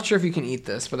 I'm not sure if you can eat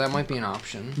this, but that might be an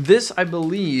option. This,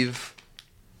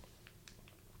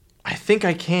 I think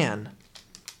I can.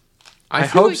 I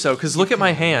hope so, because look at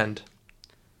my hand.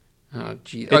 Oh,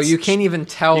 geez. Oh, you can't even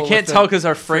tell. You can't tell because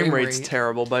our frame rate's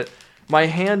terrible, but my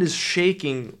hand is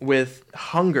shaking with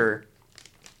hunger.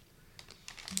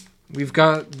 We've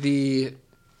got the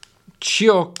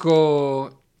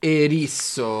Choco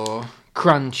Erizo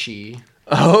Crunchy.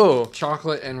 Oh.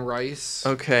 Chocolate and rice.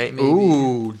 Okay. Maybe.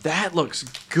 Ooh, that looks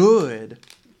good.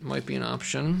 Might be an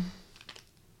option.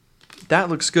 That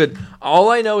looks good. All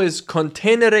I know is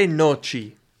contenere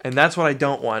noci, and that's what I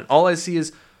don't want. All I see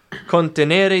is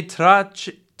contenere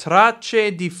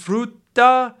tracce di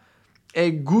frutta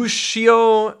e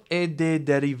guscio e de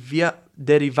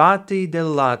derivati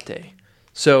del latte.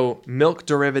 So milk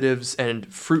derivatives and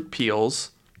fruit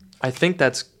peels. I think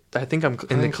I'm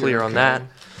in the clear on that.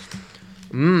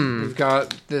 We've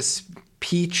got this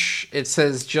peach. It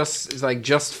says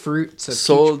just fruit. It's a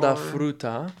Sol peach da bar.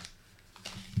 frutta.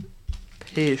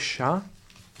 Pescia.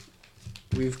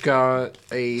 We've got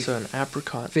an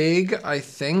apricot fig, I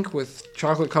think, with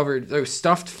chocolate covered. Oh,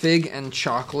 stuffed fig and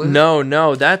chocolate.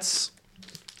 No, that's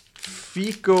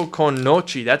fico con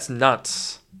noci. That's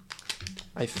nuts.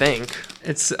 I think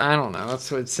I don't know.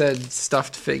 That's what it said.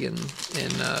 Stuffed fig in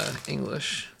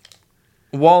English.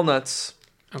 Walnuts.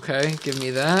 Okay, give me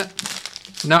that.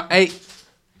 No, hey.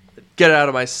 Get out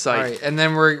of my sight. All right, and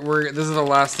then we're this is the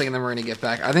last thing, and then we're gonna get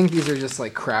back. I think these are just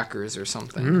like crackers or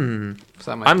something.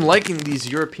 So I'm liking these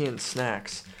European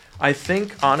snacks. I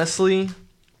think honestly,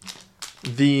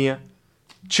 the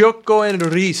choco and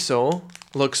riso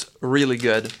looks really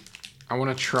good. I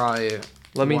want to try.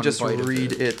 Let me just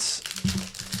read its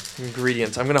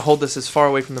ingredients. I'm gonna hold this as far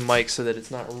away from the mic so that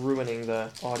it's not ruining the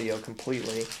audio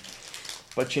completely.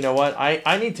 But you know what?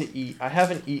 I need to eat. I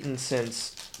haven't eaten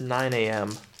since 9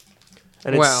 a.m.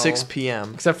 And it's 6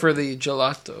 p.m. Except for the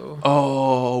gelato.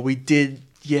 Oh, we did.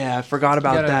 Yeah, I forgot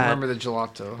about that. Remember the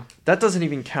gelato. That doesn't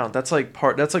even count. That's like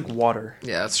water.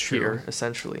 Yeah, that's true. Here,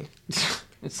 essentially.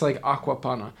 It's like aqua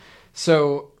panna.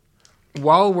 So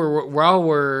while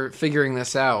we're figuring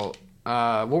this out,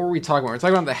 what were we talking about? We're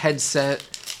talking about the headset.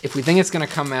 If we think it's gonna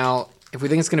come out, if we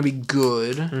think it's gonna be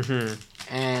good,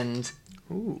 and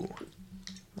ooh,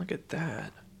 look at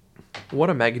that!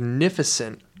 What a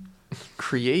magnificent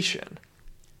creation.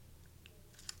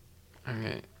 All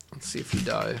right, let's see if you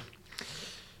die.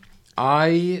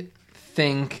 I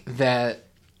think that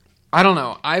I don't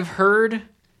know.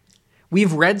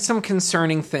 We've read some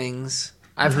concerning things.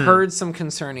 I've heard some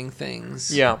concerning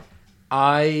things. Yeah.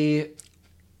 I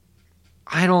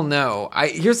don't know.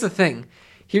 Here's the thing.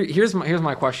 Here's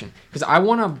my question, because I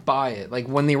want to buy it. Like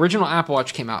when the original Apple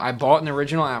Watch came out, I bought an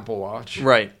original Apple Watch.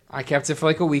 Right. I kept it for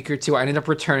like a week or two. I ended up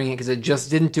returning it because it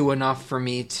just didn't do enough for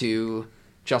me to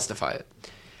justify it.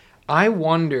 I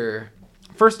wonder,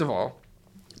 first of all,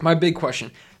 my big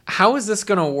question: how is this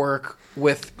going to work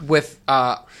with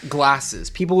glasses?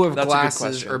 People who have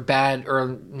glasses or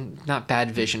not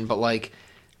bad vision, but like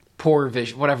poor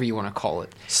vision, whatever you want to call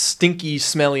it. Stinky,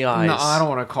 smelly eyes. No, I don't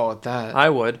want to call it that. I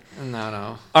would.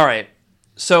 No. All right.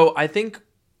 So I think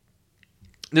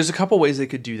there's a couple ways they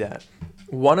could do that.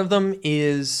 One of them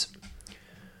is,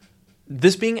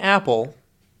 this being Apple,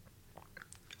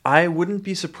 I wouldn't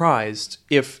be surprised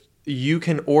if you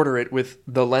can order it with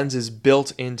the lenses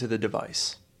built into the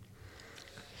device.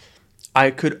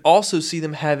 I could also see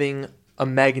them having a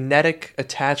magnetic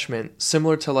attachment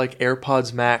similar to like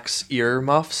AirPods Max ear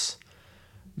muffs,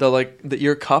 the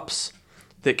ear cups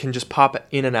that can just pop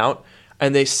in and out,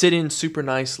 and they sit in super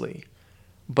nicely,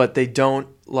 but they don't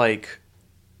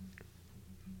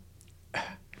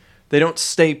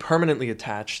stay permanently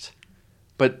attached,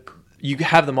 but you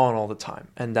have them on all the time,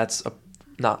 and that's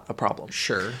not a problem.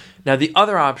 Sure. Now the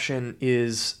other option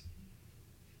is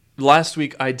last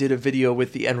week I did a video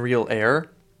with the Nreal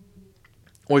Air,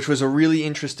 which was a really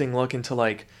interesting look into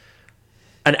like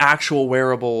an actual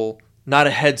wearable, not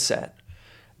a headset.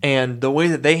 And the way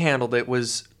that they handled it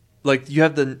was like you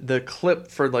have the clip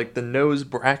for like the nose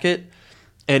bracket,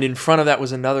 and in front of that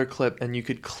was another clip, and you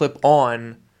could clip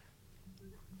on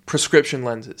prescription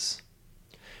lenses.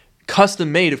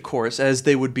 Custom made, of course, as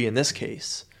they would be in this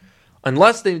case.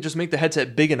 Unless they just make the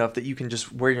headset big enough that you can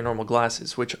just wear your normal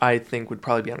glasses, which I think would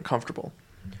probably be uncomfortable.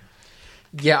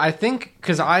 Yeah, I think,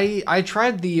 because I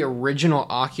tried the original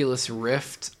Oculus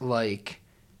Rift, like,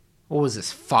 what was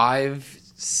this,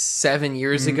 5-7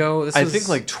 years ago? I think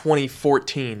like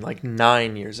 2014, like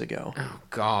 9 years ago. Oh,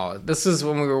 God. This is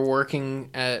when we were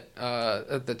working at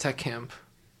the tech camp.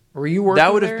 Were you working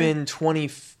That would there? have been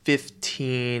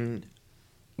 2015.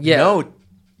 Yeah. No.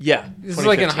 Yeah. This was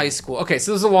like in high school. Okay,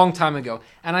 so this was a long time ago.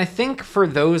 And I think for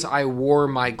those, I wore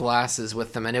my glasses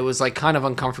with them, and it was like kind of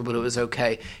uncomfortable, but it was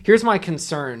okay. Here's my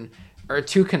concern, or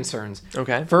two concerns.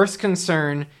 Okay. First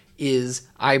concern is,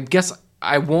 I guess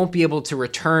I won't be able to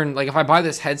return, like if I buy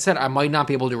this headset, I might not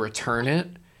be able to return it,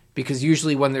 because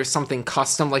usually when there's something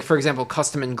custom, like for example,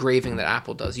 custom engraving that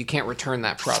Apple does, you can't return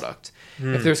that product.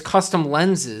 If there's custom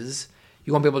lenses,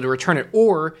 you won't be able to return it.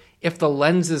 Or if the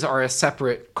lenses are a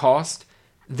separate cost,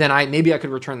 then maybe I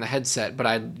could return the headset, but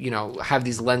I'd have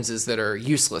these lenses that are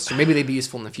useless, or maybe they'd be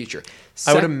useful in the future.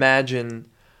 I would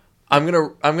imagine. I'm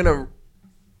gonna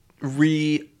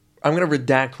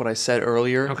redact what I said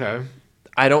earlier. Okay.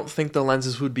 I don't think the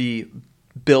lenses would be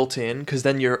built in, because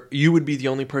then you would be the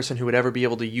only person who would ever be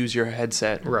able to use your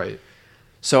headset. Right.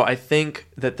 So I think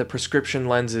that the prescription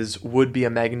lenses would be a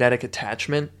magnetic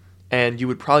attachment, and you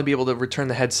would probably be able to return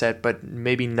the headset, but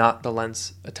maybe not the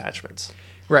lens attachments.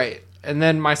 Right. And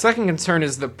then my second concern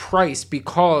is the price,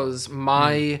 because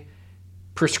my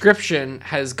prescription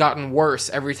has gotten worse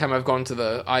every time I've gone to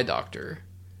the eye doctor.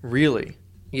 Really?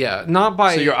 Yeah, not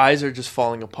by... So your eyes are just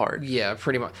falling apart. Yeah,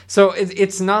 pretty much. So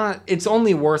it's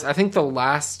only worse. I think the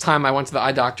last time I went to the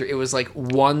eye doctor, it was like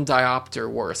 1 diopter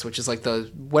worse, which is like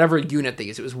whatever unit they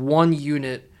use. It was 1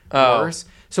 unit worse.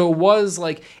 So it was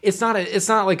like, it's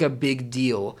not like a big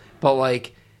deal, but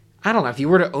like, I don't know, if you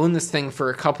were to own this thing for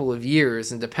a couple of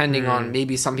years, and depending on,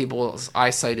 maybe some people's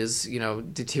eyesight is,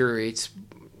 not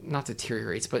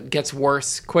deteriorates, but gets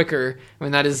worse quicker. I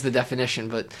mean, that is the definition,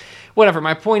 but whatever.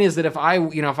 My point is that if I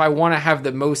want to have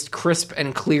the most crisp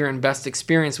and clear and best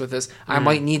experience with this, I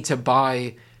might need to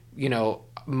buy,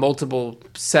 multiple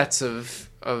sets of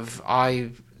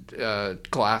eye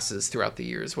glasses throughout the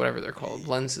years, whatever they're called,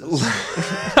 lenses.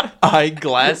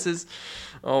 Eyeglasses?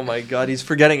 Oh my God, he's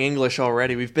forgetting English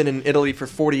already. We've been in Italy for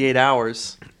 48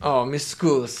 hours. Oh, mi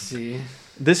scusi.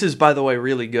 This is, by the way,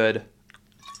 really good.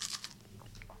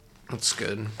 That's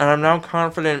good. And I'm now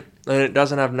confident that it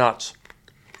doesn't have nuts.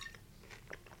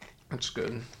 That's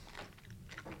good.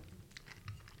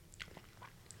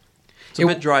 It's a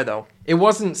bit dry, though. It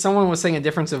wasn't... Someone was saying a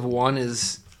difference of 1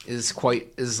 is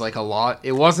like a lot.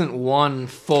 It wasn't 1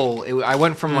 full. I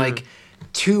went from like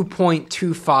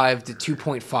 2.25 to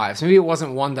 2.5. So maybe it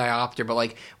wasn't 1 diopter, but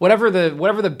like whatever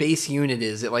the base unit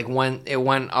is, it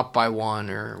went up by 1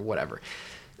 or whatever.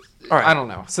 All right. I don't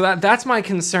know. So that's my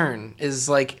concern, is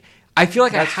like, I feel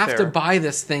like I have to buy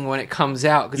this thing when it comes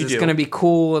out, because it's going to be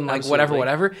cool and like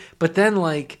whatever. But then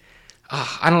like,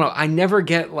 I don't know. I never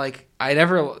get like,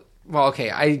 well,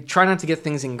 okay, I try not to get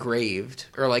things engraved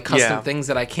or like custom things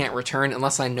that I can't return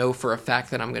unless I know for a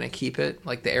fact that I'm going to keep it.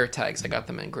 Like the AirTags, I got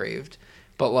them engraved.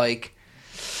 But like,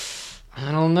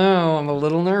 I don't know. I'm a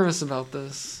little nervous about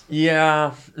this.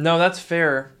 Yeah. No, that's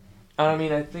fair. I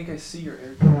mean, I think I see your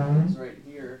AirTags right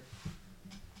here.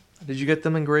 Did you get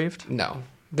them engraved? No.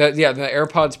 The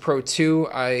AirPods Pro 2,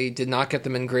 I did not get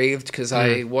them engraved because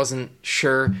I wasn't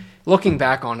sure. Looking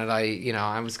back on it,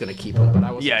 I was going to keep them, but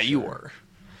I wasn't sure. You were.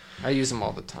 I use them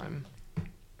all the time.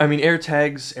 I mean,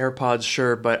 AirTags, AirPods,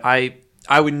 sure, but I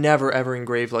would never, ever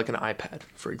engrave like an iPad,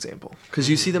 for example. Because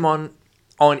you see them on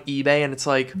eBay, and it's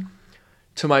like,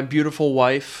 to my beautiful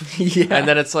wife. Yeah. And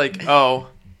then it's like, oh,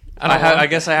 I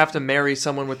guess I have to marry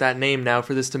someone with that name now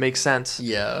for this to make sense.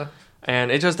 Yeah.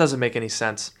 And it just doesn't make any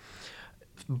sense.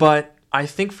 But I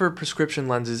think for prescription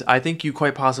lenses, I think you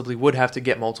quite possibly would have to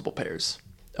get multiple pairs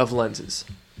of lenses.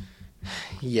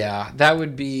 Yeah, that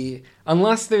would be,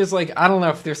 unless there's like, I don't know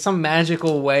if there's some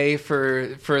magical way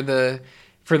for the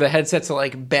headset to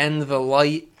like bend the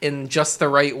light in just the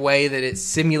right way that it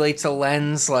simulates a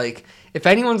lens. Like, if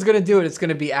anyone's gonna do it, it's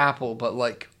gonna be Apple, but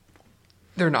like,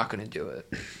 they're not gonna do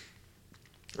it.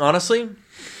 Honestly,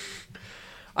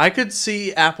 I could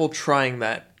see Apple trying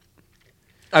that.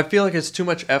 I feel like it's too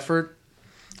much effort.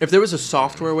 If there was a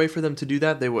software way for them to do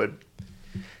that, they would.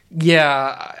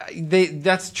 Yeah,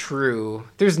 that's true.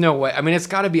 There's no way. I mean, it's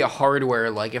got to be a hardware.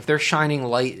 Like, if they're shining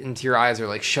light into your eyes or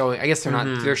like showing, I guess they're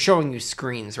not. They're showing you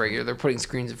screens, right? They're putting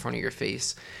screens in front of your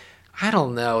face. I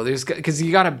don't know. Because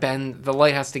you got to bend. The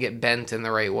light has to get bent in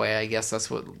the right way. I guess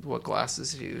that's what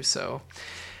glasses do. So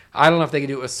I don't know if they can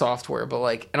do it with software, but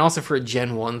like, and also for a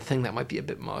Gen 1 thing, that might be a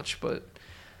bit much. But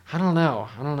I don't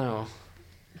know.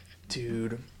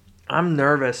 Dude, I'm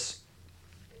nervous.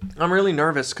 I'm really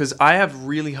nervous because I have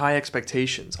really high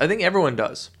expectations. I think everyone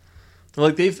does.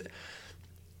 Like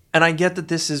and I get that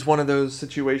this is one of those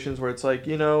situations where it's like,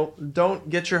 don't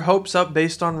get your hopes up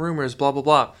based on rumors, blah, blah,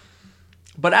 blah.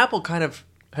 But Apple kind of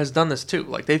has done this too.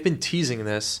 Like, they've been teasing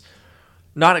this,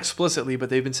 not explicitly, but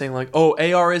they've been saying like, oh,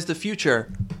 AR is the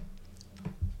future.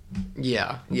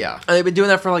 Yeah. And they've been doing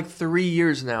that for like 3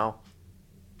 years now.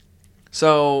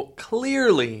 So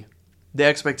clearly the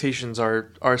expectations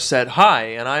are set high,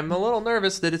 and I'm a little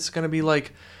nervous that it's going to be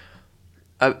like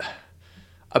a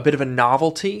bit of a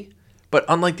novelty. But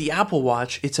unlike the Apple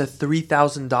Watch, it's a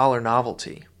 $3,000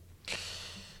 novelty.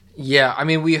 Yeah, I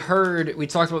mean, we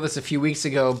talked about this a few weeks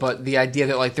ago, but the idea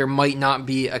that like there might not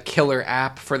be a killer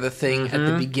app for the thing at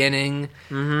the beginning,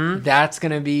 that's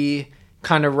going to be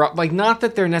kind of rough. Like, not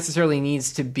that there necessarily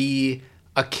needs to be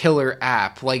a killer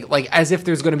app, like as if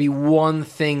there's going to be one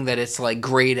thing that it's like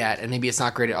great at, and maybe it's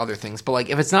not great at other things. But like,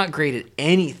 if it's not great at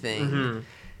anything,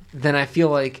 then I feel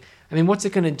like, I mean, what's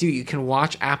it going to do? You can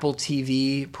watch Apple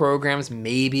TV programs,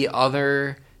 maybe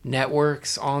other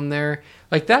networks on there.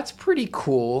 Like, that's pretty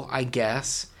cool, I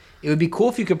guess. It would be cool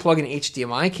if you could plug an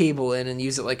HDMI cable in and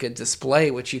use it like a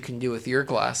display, which you can do with your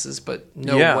glasses, but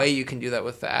no way you can do that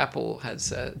with the Apple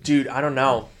headset. Dude, I don't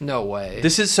know. No way.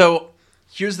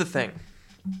 Here's the thing.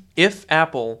 If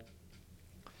Apple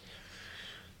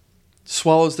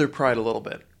swallows their pride a little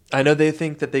bit, I know they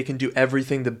think that they can do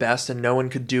everything the best and no one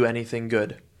could do anything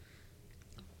good.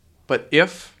 But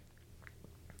if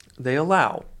they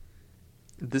allow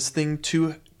this thing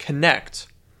to connect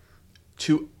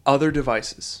to other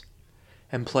devices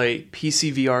and play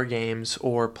PC VR games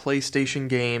or PlayStation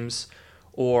games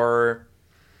or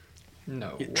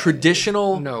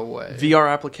traditional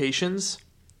VR applications,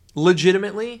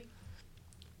 legitimately,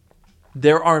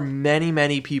 there are many,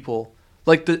 many people.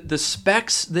 Like, the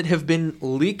specs that have been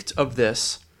leaked of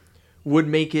this would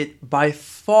make it by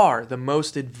far the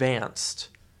most advanced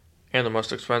and the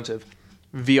most expensive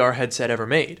VR headset ever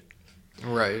made.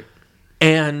 Right.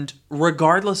 And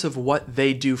regardless of what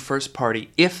they do first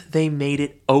party, if they made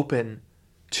it open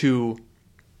to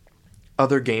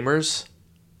other gamers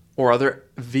or other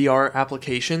VR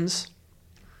applications,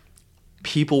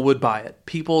 people would buy it.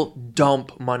 People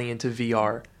dump money into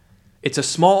VR. It's a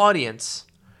small audience,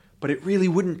 but it really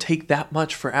wouldn't take that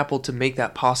much for Apple to make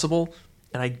that possible.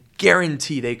 And I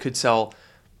guarantee they could sell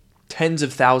tens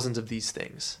of thousands of these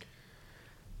things.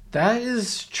 That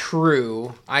is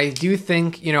true. I do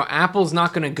think, Apple's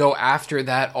not going to go after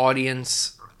that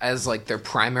audience as like their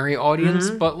primary audience,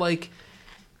 but like,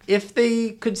 if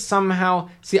they could somehow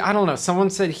see, I don't know, someone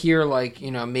said here, like,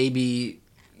 maybe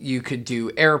you could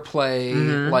do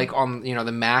AirPlay, like on,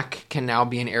 the Mac can now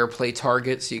be an AirPlay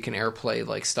target, so you can AirPlay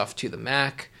like stuff to the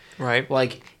Mac. Right.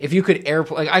 Like, if you could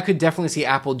AirPlay, like, I could definitely see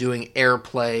Apple doing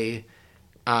AirPlay.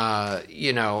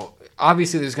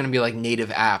 Obviously there's going to be like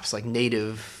native apps, like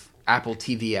native Apple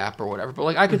TV app or whatever, but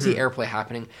like I could see AirPlay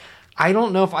happening. I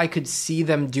don't know if I could see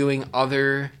them doing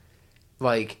other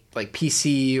like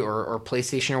PC or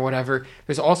PlayStation or whatever.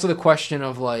 There's also the question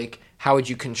of like, how would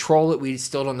you control it? We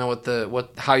still don't know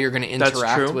how you're going to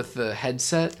interact with the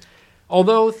headset.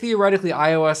 Although theoretically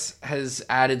iOS has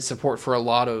added support for a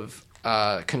lot of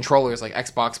controllers like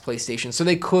Xbox, PlayStation, so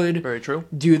they could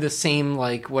do the same,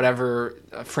 like whatever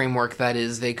framework that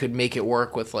is. They could make it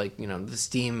work with like the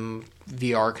Steam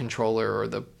VR controller or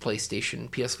the PlayStation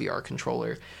PSVR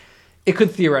controller. It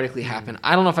could theoretically happen.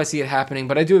 I don't know if I see it happening,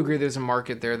 but I do agree there's a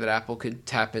market there that Apple could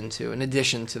tap into in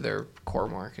addition to their core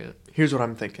market. Here's what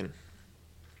I'm thinking.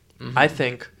 I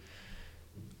think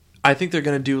they're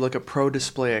going to do like a Pro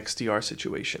Display XDR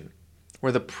situation,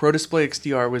 where the Pro Display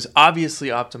XDR was obviously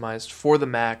optimized for the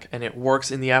Mac and it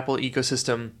works in the Apple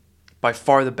ecosystem by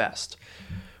far the best.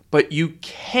 But you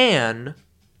can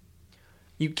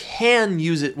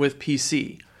use it with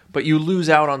PC, but you lose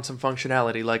out on some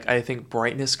functionality, like I think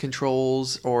brightness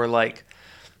controls, or like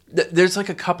there's like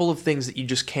a couple of things that you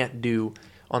just can't do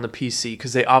on the PC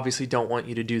because they obviously don't want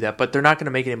you to do that, but they're not going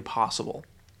to make it impossible.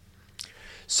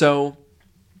 So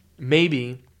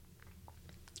maybe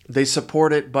they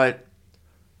support it, but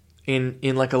in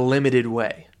like a limited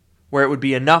way, where it would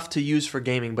be enough to use for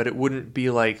gaming, but it wouldn't be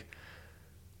like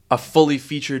a fully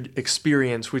featured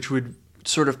experience, which would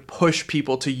sort of push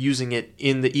people to using it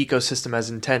in the ecosystem as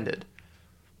intended.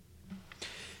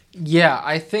 Yeah,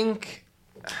 I think...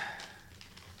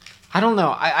 I don't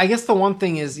know. I guess the one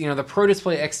thing is, the Pro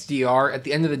Display XDR, at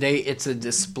the end of the day, it's a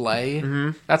display.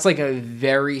 Mm-hmm. That's like a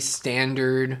very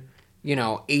standard,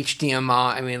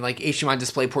 HDMI. I mean, like HDMI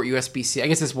DisplayPort USB-C. I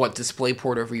guess it's what?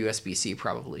 DisplayPort over USB-C,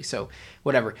 probably. So,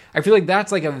 whatever. I feel like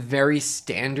that's like a very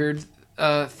standard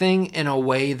thing in a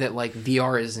way that like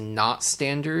VR is not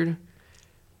standard.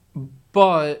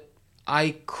 But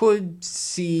I could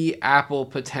see Apple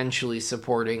potentially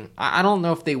supporting... I don't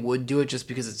know if they would do it just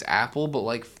because it's Apple, but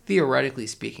like theoretically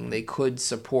speaking, they could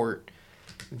support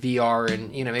VR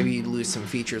and, maybe lose some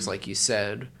features like you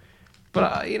said. But,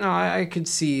 I could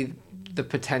see the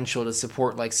potential to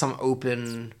support like some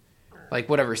open, like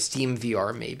whatever, Steam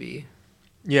VR maybe.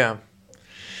 Yeah.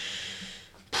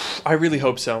 I really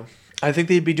hope so. I think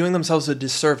they'd be doing themselves a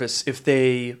disservice if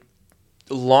they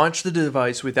launched the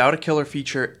device without a killer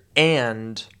feature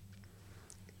and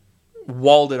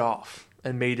walled it off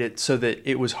and made it so that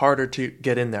it was harder to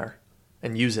get in there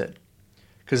and use it.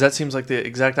 Because that seems like the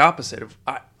exact opposite of...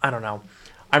 I don't know.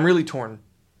 I'm really torn.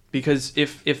 Because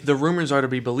if the rumors are to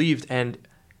be believed and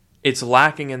it's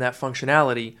lacking in that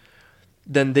functionality,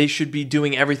 then they should be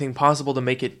doing everything possible to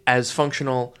make it as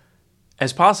functional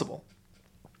as possible.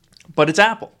 But it's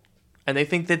Apple. And they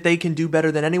think that they can do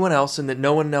better than anyone else and that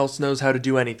no one else knows how to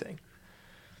do anything.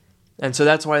 And so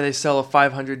that's why they sell a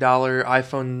 $500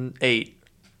 iPhone 8.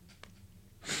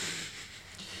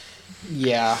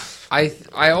 Yeah.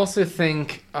 I also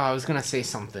think... I was going to say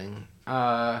something.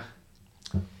 What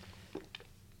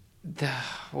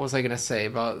was I going to say?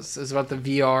 It was about the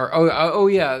VR. Oh,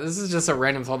 yeah. This is just a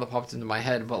random thought that popped into my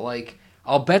head. But, like,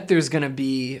 I'll bet there's going to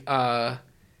be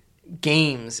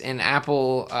games in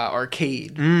Apple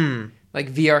Arcade.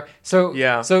 Like VR. So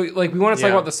like we want to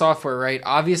talk about the software, right?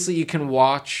 Obviously you can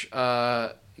watch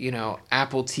Apple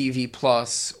TV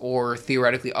Plus or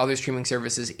theoretically other streaming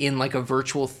services in like a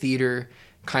virtual theater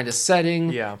kind of setting.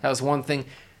 Yeah. That was one thing.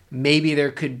 Maybe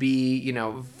there could be,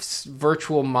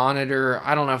 virtual monitor.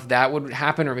 I don't know if that would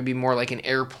happen, or maybe more like an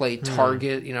AirPlay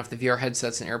target. If the VR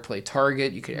headset's an AirPlay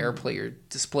target, you could AirPlay your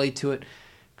display to it.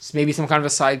 It's maybe some kind of a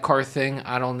sidecar thing.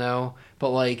 I don't know. But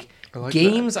like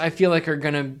games, I feel like are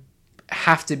going to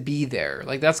have to be there.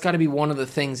 Like that's got to be one of the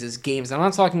things is games. I'm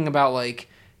not talking about like,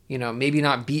 maybe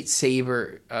not Beat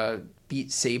Saber,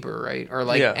 right? Or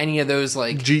like any of those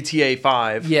like GTA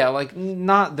 5. Yeah, like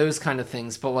not those kind of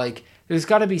things, but like there's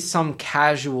got to be some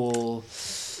casual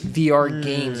VR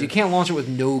games. You can't launch it with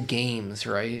no games,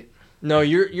 right? No,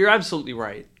 you're absolutely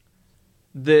right.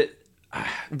 This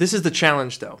is the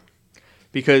challenge though.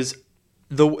 Because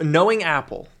knowing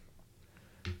Apple,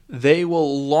 they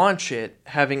will launch it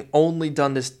having only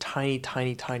done this tiny,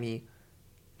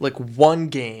 like one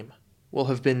game will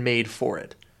have been made for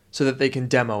it so that they can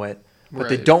demo it. But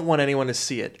they don't want anyone to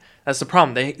see it. That's the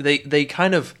problem. They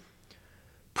kind of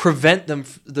prevent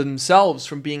themselves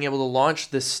from being able to launch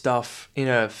this stuff in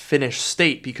a finished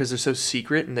state because they're so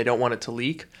secret and they don't want it to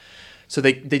leak. So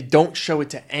they don't show it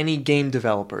to any game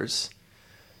developers,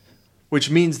 which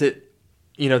means that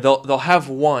they'll have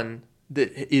one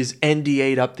that is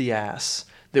NDA'd up the ass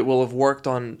that will have worked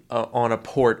on a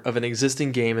port of an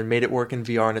existing game and made it work in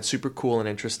VR, and it's super cool and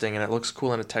interesting and it looks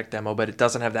cool in a tech demo, but it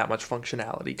doesn't have that much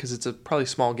functionality because it's a probably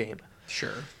small game.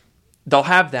 Sure. They'll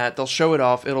have that, they'll show it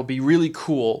off, it'll be really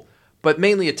cool, but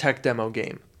mainly a tech demo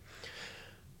game.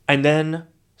 And then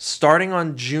starting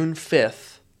on June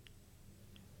 5th,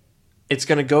 it's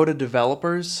going to go to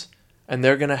developers and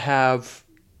they're going to have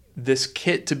this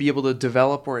kit to be able to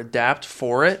develop or adapt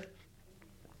for it.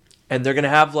 And they're going to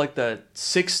have like the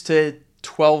 6 to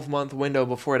 12 month window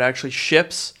before it actually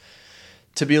ships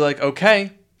to be like,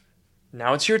 okay,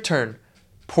 now it's your turn.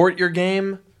 Port your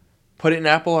game, put it in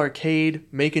Apple Arcade,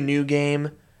 make a new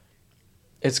game.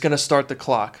 It's going to start the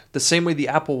clock. The same way the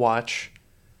Apple Watch,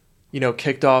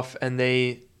 kicked off and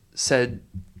they said,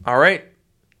 all right,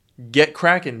 get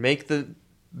cracking, make this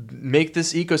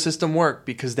ecosystem work,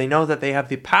 because they know that they have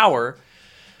the power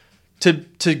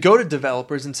to go to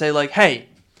developers and say like, hey,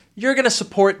 you're going to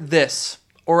support this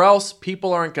or else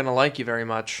people aren't going to like you very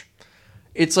much.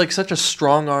 It's like such a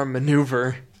strong arm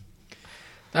maneuver.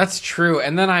 That's true.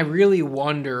 And then I really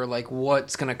wonder like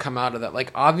what's going to come out of that.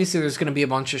 Like obviously there's going to be a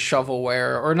bunch of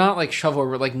shovelware, or not like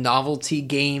shovelware, but like novelty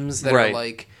games that are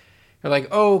like, they're like,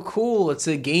 oh, cool, it's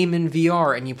a game in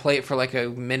VR, and you play it for like a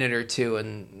minute or two,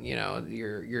 and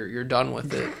you're done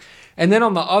with it. And then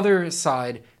on the other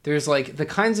side, there's like the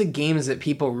kinds of games that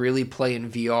people really play in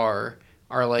VR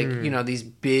are like these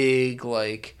big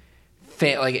like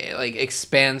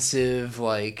expansive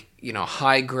like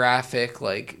high graphic,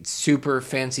 like super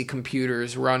fancy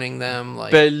computers running them,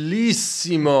 like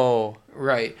bellissimo.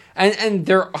 Right. And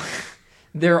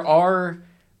there are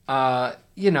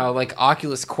like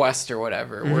Oculus Quest or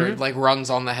whatever, where it like runs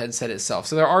on the headset itself.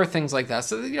 So there are things like that.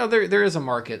 So there is a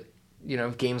market,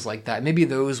 of games like that. Maybe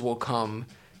those will come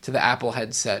to the Apple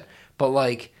headset. But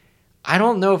like I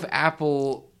don't know if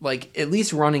Apple, like, at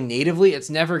least running natively, it's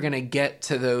never going to get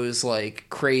to those, like,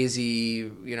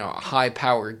 crazy,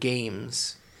 high-power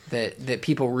games that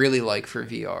people really like for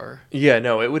VR. Yeah,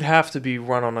 no, it would have to be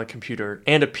run on a computer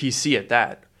and a PC at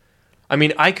that. I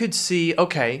mean, I could see,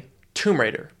 okay, Tomb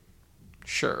Raider.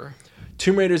 Sure.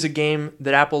 Tomb Raider is a game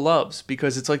that Apple loves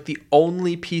because it's, like, the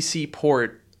only PC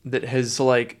port that has,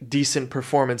 like, decent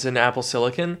performance in Apple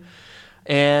Silicon.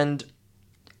 And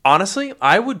honestly,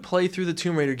 I would play through the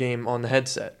Tomb Raider game on the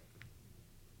headset.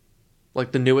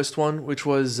 Like the newest one, which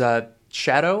was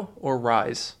Shadow or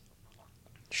Rise?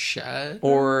 Shadow?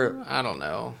 Or I don't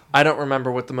know. I don't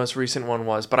remember what the most recent one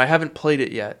was, but I haven't played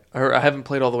it yet. Or I haven't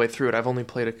played all the way through it. I've only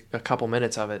played a couple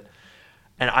minutes of it.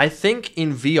 And I think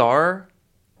in VR,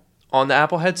 on the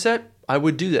Apple headset, I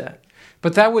would do that.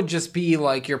 But that would just be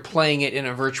like you're playing it in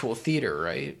a virtual theater,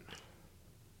 right?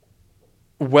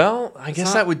 Well, I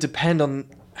guess that would depend on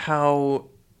how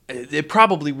it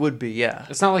probably would be, yeah.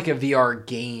 It's not like a VR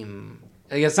game.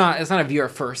 Like it's not a VR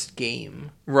first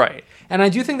game. Right. And I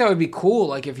do think that would be cool,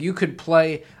 like if you could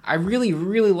play. I really,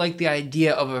 really like the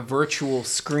idea of a virtual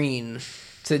screen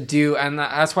to do, and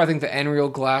that's why I think the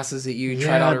Nreal glasses that you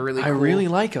tried out are really cool. I really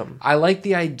like them. I like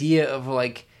the idea of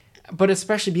like, but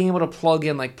especially being able to plug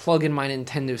in my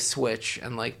Nintendo Switch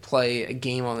and like play a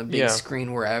game on the big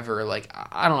screen wherever. Like,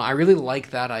 I don't know. I really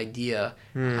like that idea.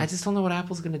 I just don't know what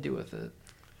Apple's going to do with it.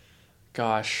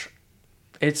 Gosh,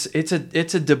 it's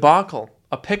a debacle,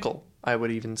 a pickle, I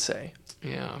would even say.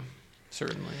 Yeah,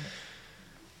 certainly.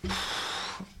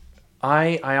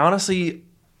 I honestly,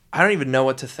 I don't even know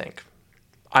what to think.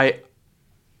 I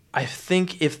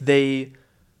think if they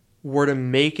were to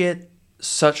make it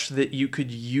such that you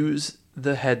could use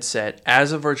the headset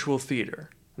as a virtual theater,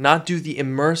 not do the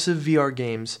immersive VR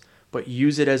games, but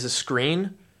use it as a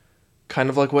screen, kind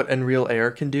of like what Unreal Air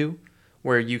can do,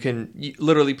 where you can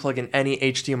literally plug in any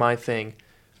HDMI thing,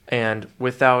 and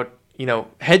without,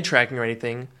 head tracking or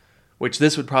anything, which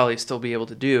this would probably still be able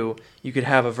to do, you could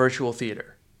have a virtual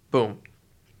theater. Boom.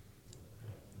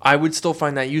 I would still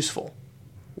find that useful.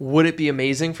 Would it be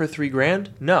amazing for $3,000?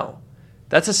 No.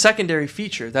 That's a secondary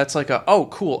feature. That's like oh,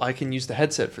 cool, I can use the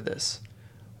headset for this.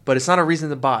 But it's not a reason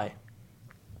to buy.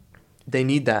 They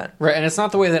need that. Right, and it's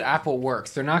not the way that Apple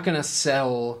works. They're not going to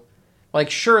sell... Like,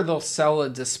 sure, they'll sell a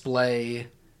display.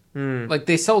 Like,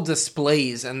 they sell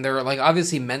displays, and they're, like,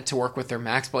 obviously meant to work with their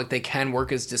Macs, but, like, they can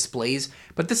work as displays.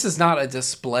 But this is not a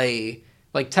display.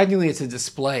 Like, technically it's a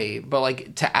display, but,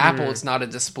 like, to Apple, it's not a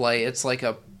display. It's, like,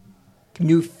 a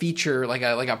new feature, like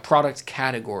a product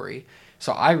category.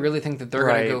 So I really think that they're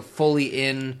going to go fully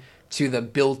in to the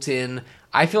built-in...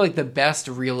 I feel like the best,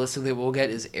 realistically, we'll get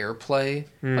is AirPlay,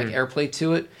 like AirPlay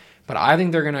to it. But I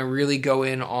think they're going to really go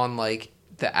in on, like,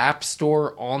 the App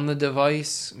Store on the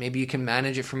device. Maybe you can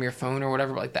manage it from your phone or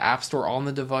whatever, but like the App Store on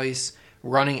the device,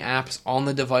 running apps on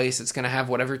the device. It's going to have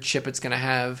whatever chip it's going to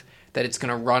have, that it's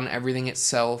going to run everything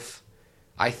itself,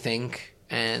 I think.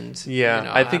 And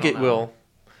yeah, I think it will.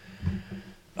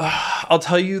 I'll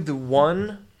tell you the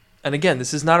one, and again,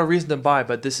 this is not a reason to buy,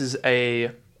 but this is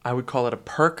I would call it a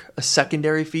perk, a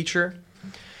secondary feature.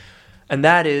 And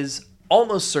that is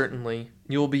almost certainly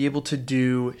you will be able to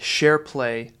do share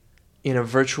play in a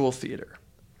virtual theater.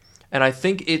 And I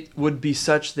think it would be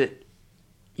such that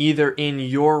either in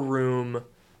your room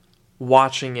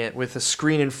watching it with a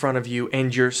screen in front of you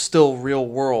and you're still real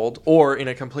world, or in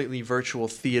a completely virtual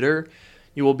theater,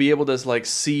 you will be able to like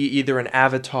see either an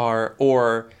avatar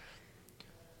or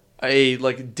a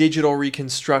like digital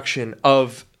reconstruction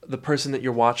of the person that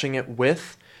you're watching it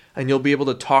with, and you'll be able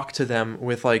to talk to them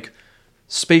with like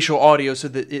spatial audio so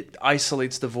that it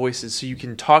isolates the voices, so you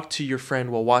can talk to your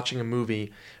friend while watching a movie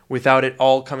without it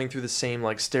all coming through the same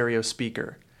like stereo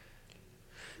speaker.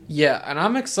 Yeah, and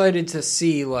I'm excited to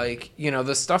see like,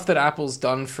 the stuff that Apple's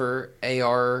done for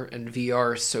AR and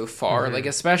VR so far, like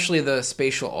especially the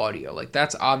spatial audio. Like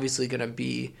that's obviously going to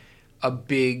be a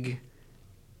big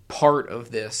part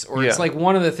of this, or it's like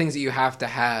one of the things that you have to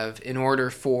have in order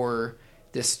for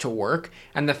this to work.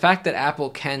 And the fact that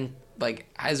Apple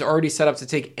has already set up to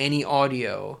take any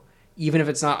audio, even if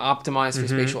it's not optimized for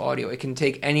spatial audio, it can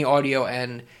take any audio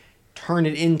and turn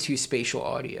it into spatial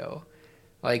audio.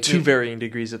 Like to varying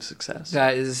degrees of success.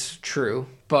 That is true,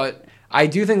 but I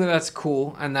do think that that's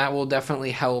cool, and that will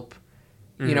definitely help.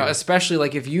 Especially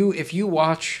like if you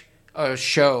watch a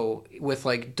show with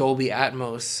like Dolby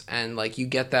Atmos and like you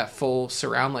get that full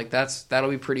surround, like that'll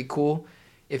be pretty cool.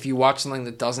 If you watch something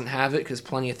that doesn't have it, because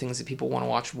plenty of things that people want to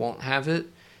watch won't have it,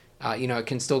 it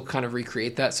can still kind of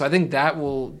recreate that. So I think that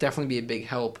will definitely be a big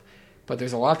help. But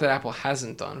there's a lot that Apple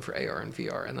hasn't done for AR and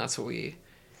VR, and that's what we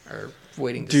are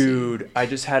waiting to see. Dude, I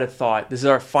just had a thought. This is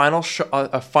our final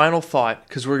thought,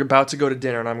 because we're about to go to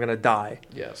dinner and I'm going to die.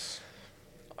 Yes.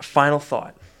 A final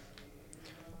thought.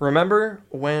 Remember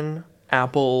when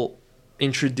Apple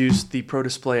introduced the Pro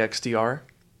Display XDR?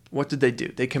 What did they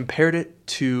do? They compared it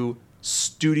to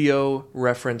studio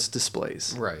reference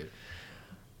displays. Right.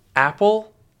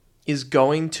 Apple is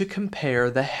going to compare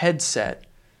the headset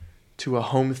to a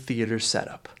home theater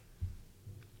setup.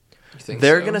 You think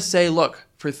They're so? going to say, look,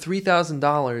 for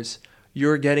 $3,000,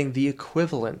 you're getting the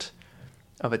equivalent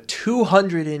of a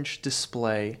 200-inch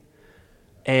display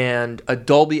and a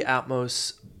Dolby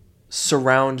Atmos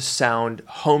surround sound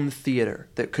home theater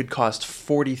that could cost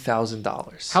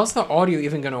 $40,000. How's the audio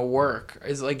even going to work?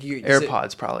 Is like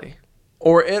AirPods probably.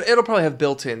 Or it'll probably have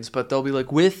built-ins, but they'll be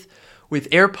like with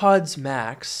AirPods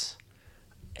Max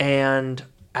and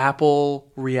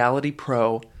Apple Reality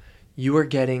Pro, you are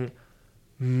getting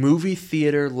movie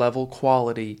theater level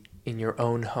quality in your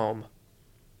own home.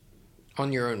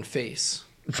 On your own face.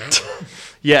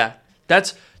 Yeah.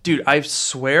 Dude, I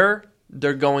swear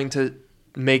they're going to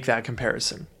make that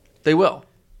comparison. They will.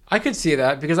 I could see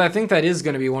that, because I think that is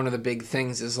going to be one of the big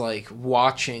things, is like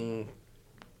watching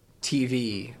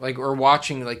TV, like, or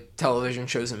watching like television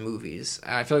shows and movies.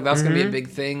 And I feel like that's going to be a big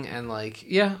thing, and like,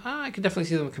 yeah, I could definitely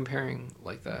see them comparing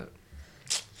like that.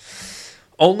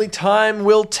 Only time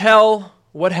will tell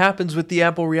what happens with the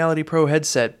Apple Reality Pro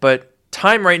headset, but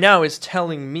time right now is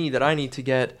telling me that I need to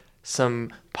get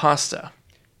some pasta.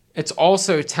 It's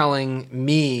also telling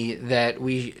me that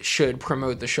we should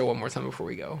promote the show one more time before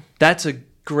we go. That's a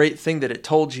great thing that it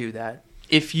told you that.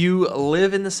 If you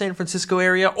live in the San Francisco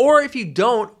area, or if you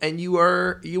don't and you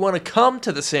want to come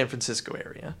to the San Francisco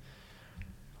area,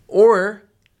 or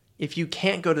if you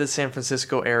can't go to the San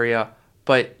Francisco area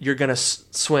but you're going to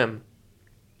swim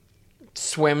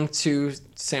to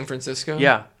San Francisco?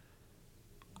 Yeah.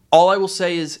 All I will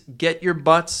say is get your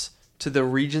butts to the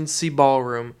Regency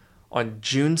Ballroom on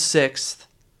June 6th,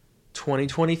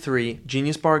 2023.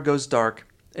 Genius Bar Goes Dark.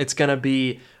 It's going to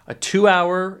be a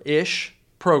 2-hour-ish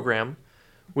program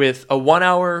with a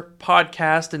 1-hour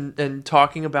podcast and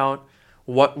talking about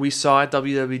what we saw at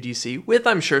WWDC with,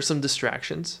 I'm sure, some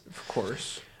distractions. Of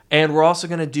course. And we're also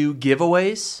going to do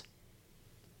giveaways.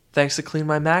 Thanks to Clean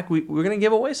My Mac, we're going to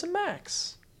give away some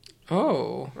Macs.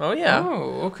 Oh, yeah.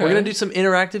 Oh, okay. We're going to do some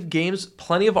interactive games,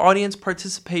 plenty of audience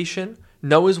participation.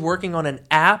 Noah's working on an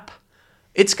app.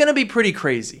 It's going to be pretty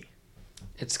crazy.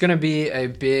 It's going to be a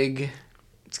big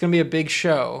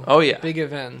show. Oh, yeah. Big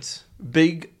event.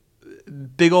 Big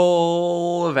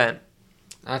ol' event.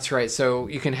 That's right. So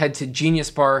you can head to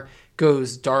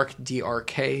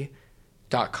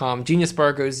geniusbargoesdark.com.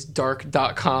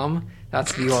 Geniusbargoesdark.com.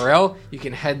 That's the URL. You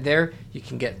can head there. You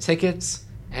can get tickets.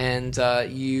 And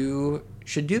you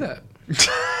should do that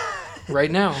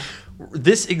right now.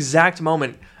 This exact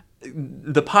moment,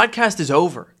 the podcast is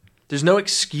over. There's no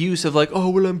excuse of like, oh,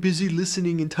 well, I'm busy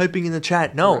listening and typing in the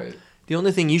chat. No. Right. The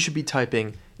only thing you should be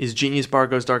typing is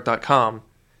geniusbargoesdark.com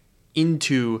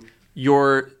into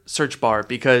your search bar,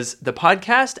 because the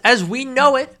podcast, as we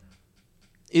know it,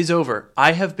 is over.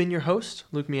 I have been your host,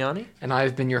 Luke Miani. And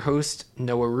I've been your host,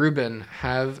 Noah Rubin.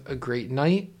 Have a great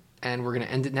night. And we're going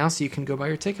to end it now so you can go buy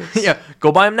your tickets. Yeah,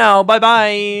 go buy them now.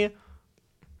 Bye-bye.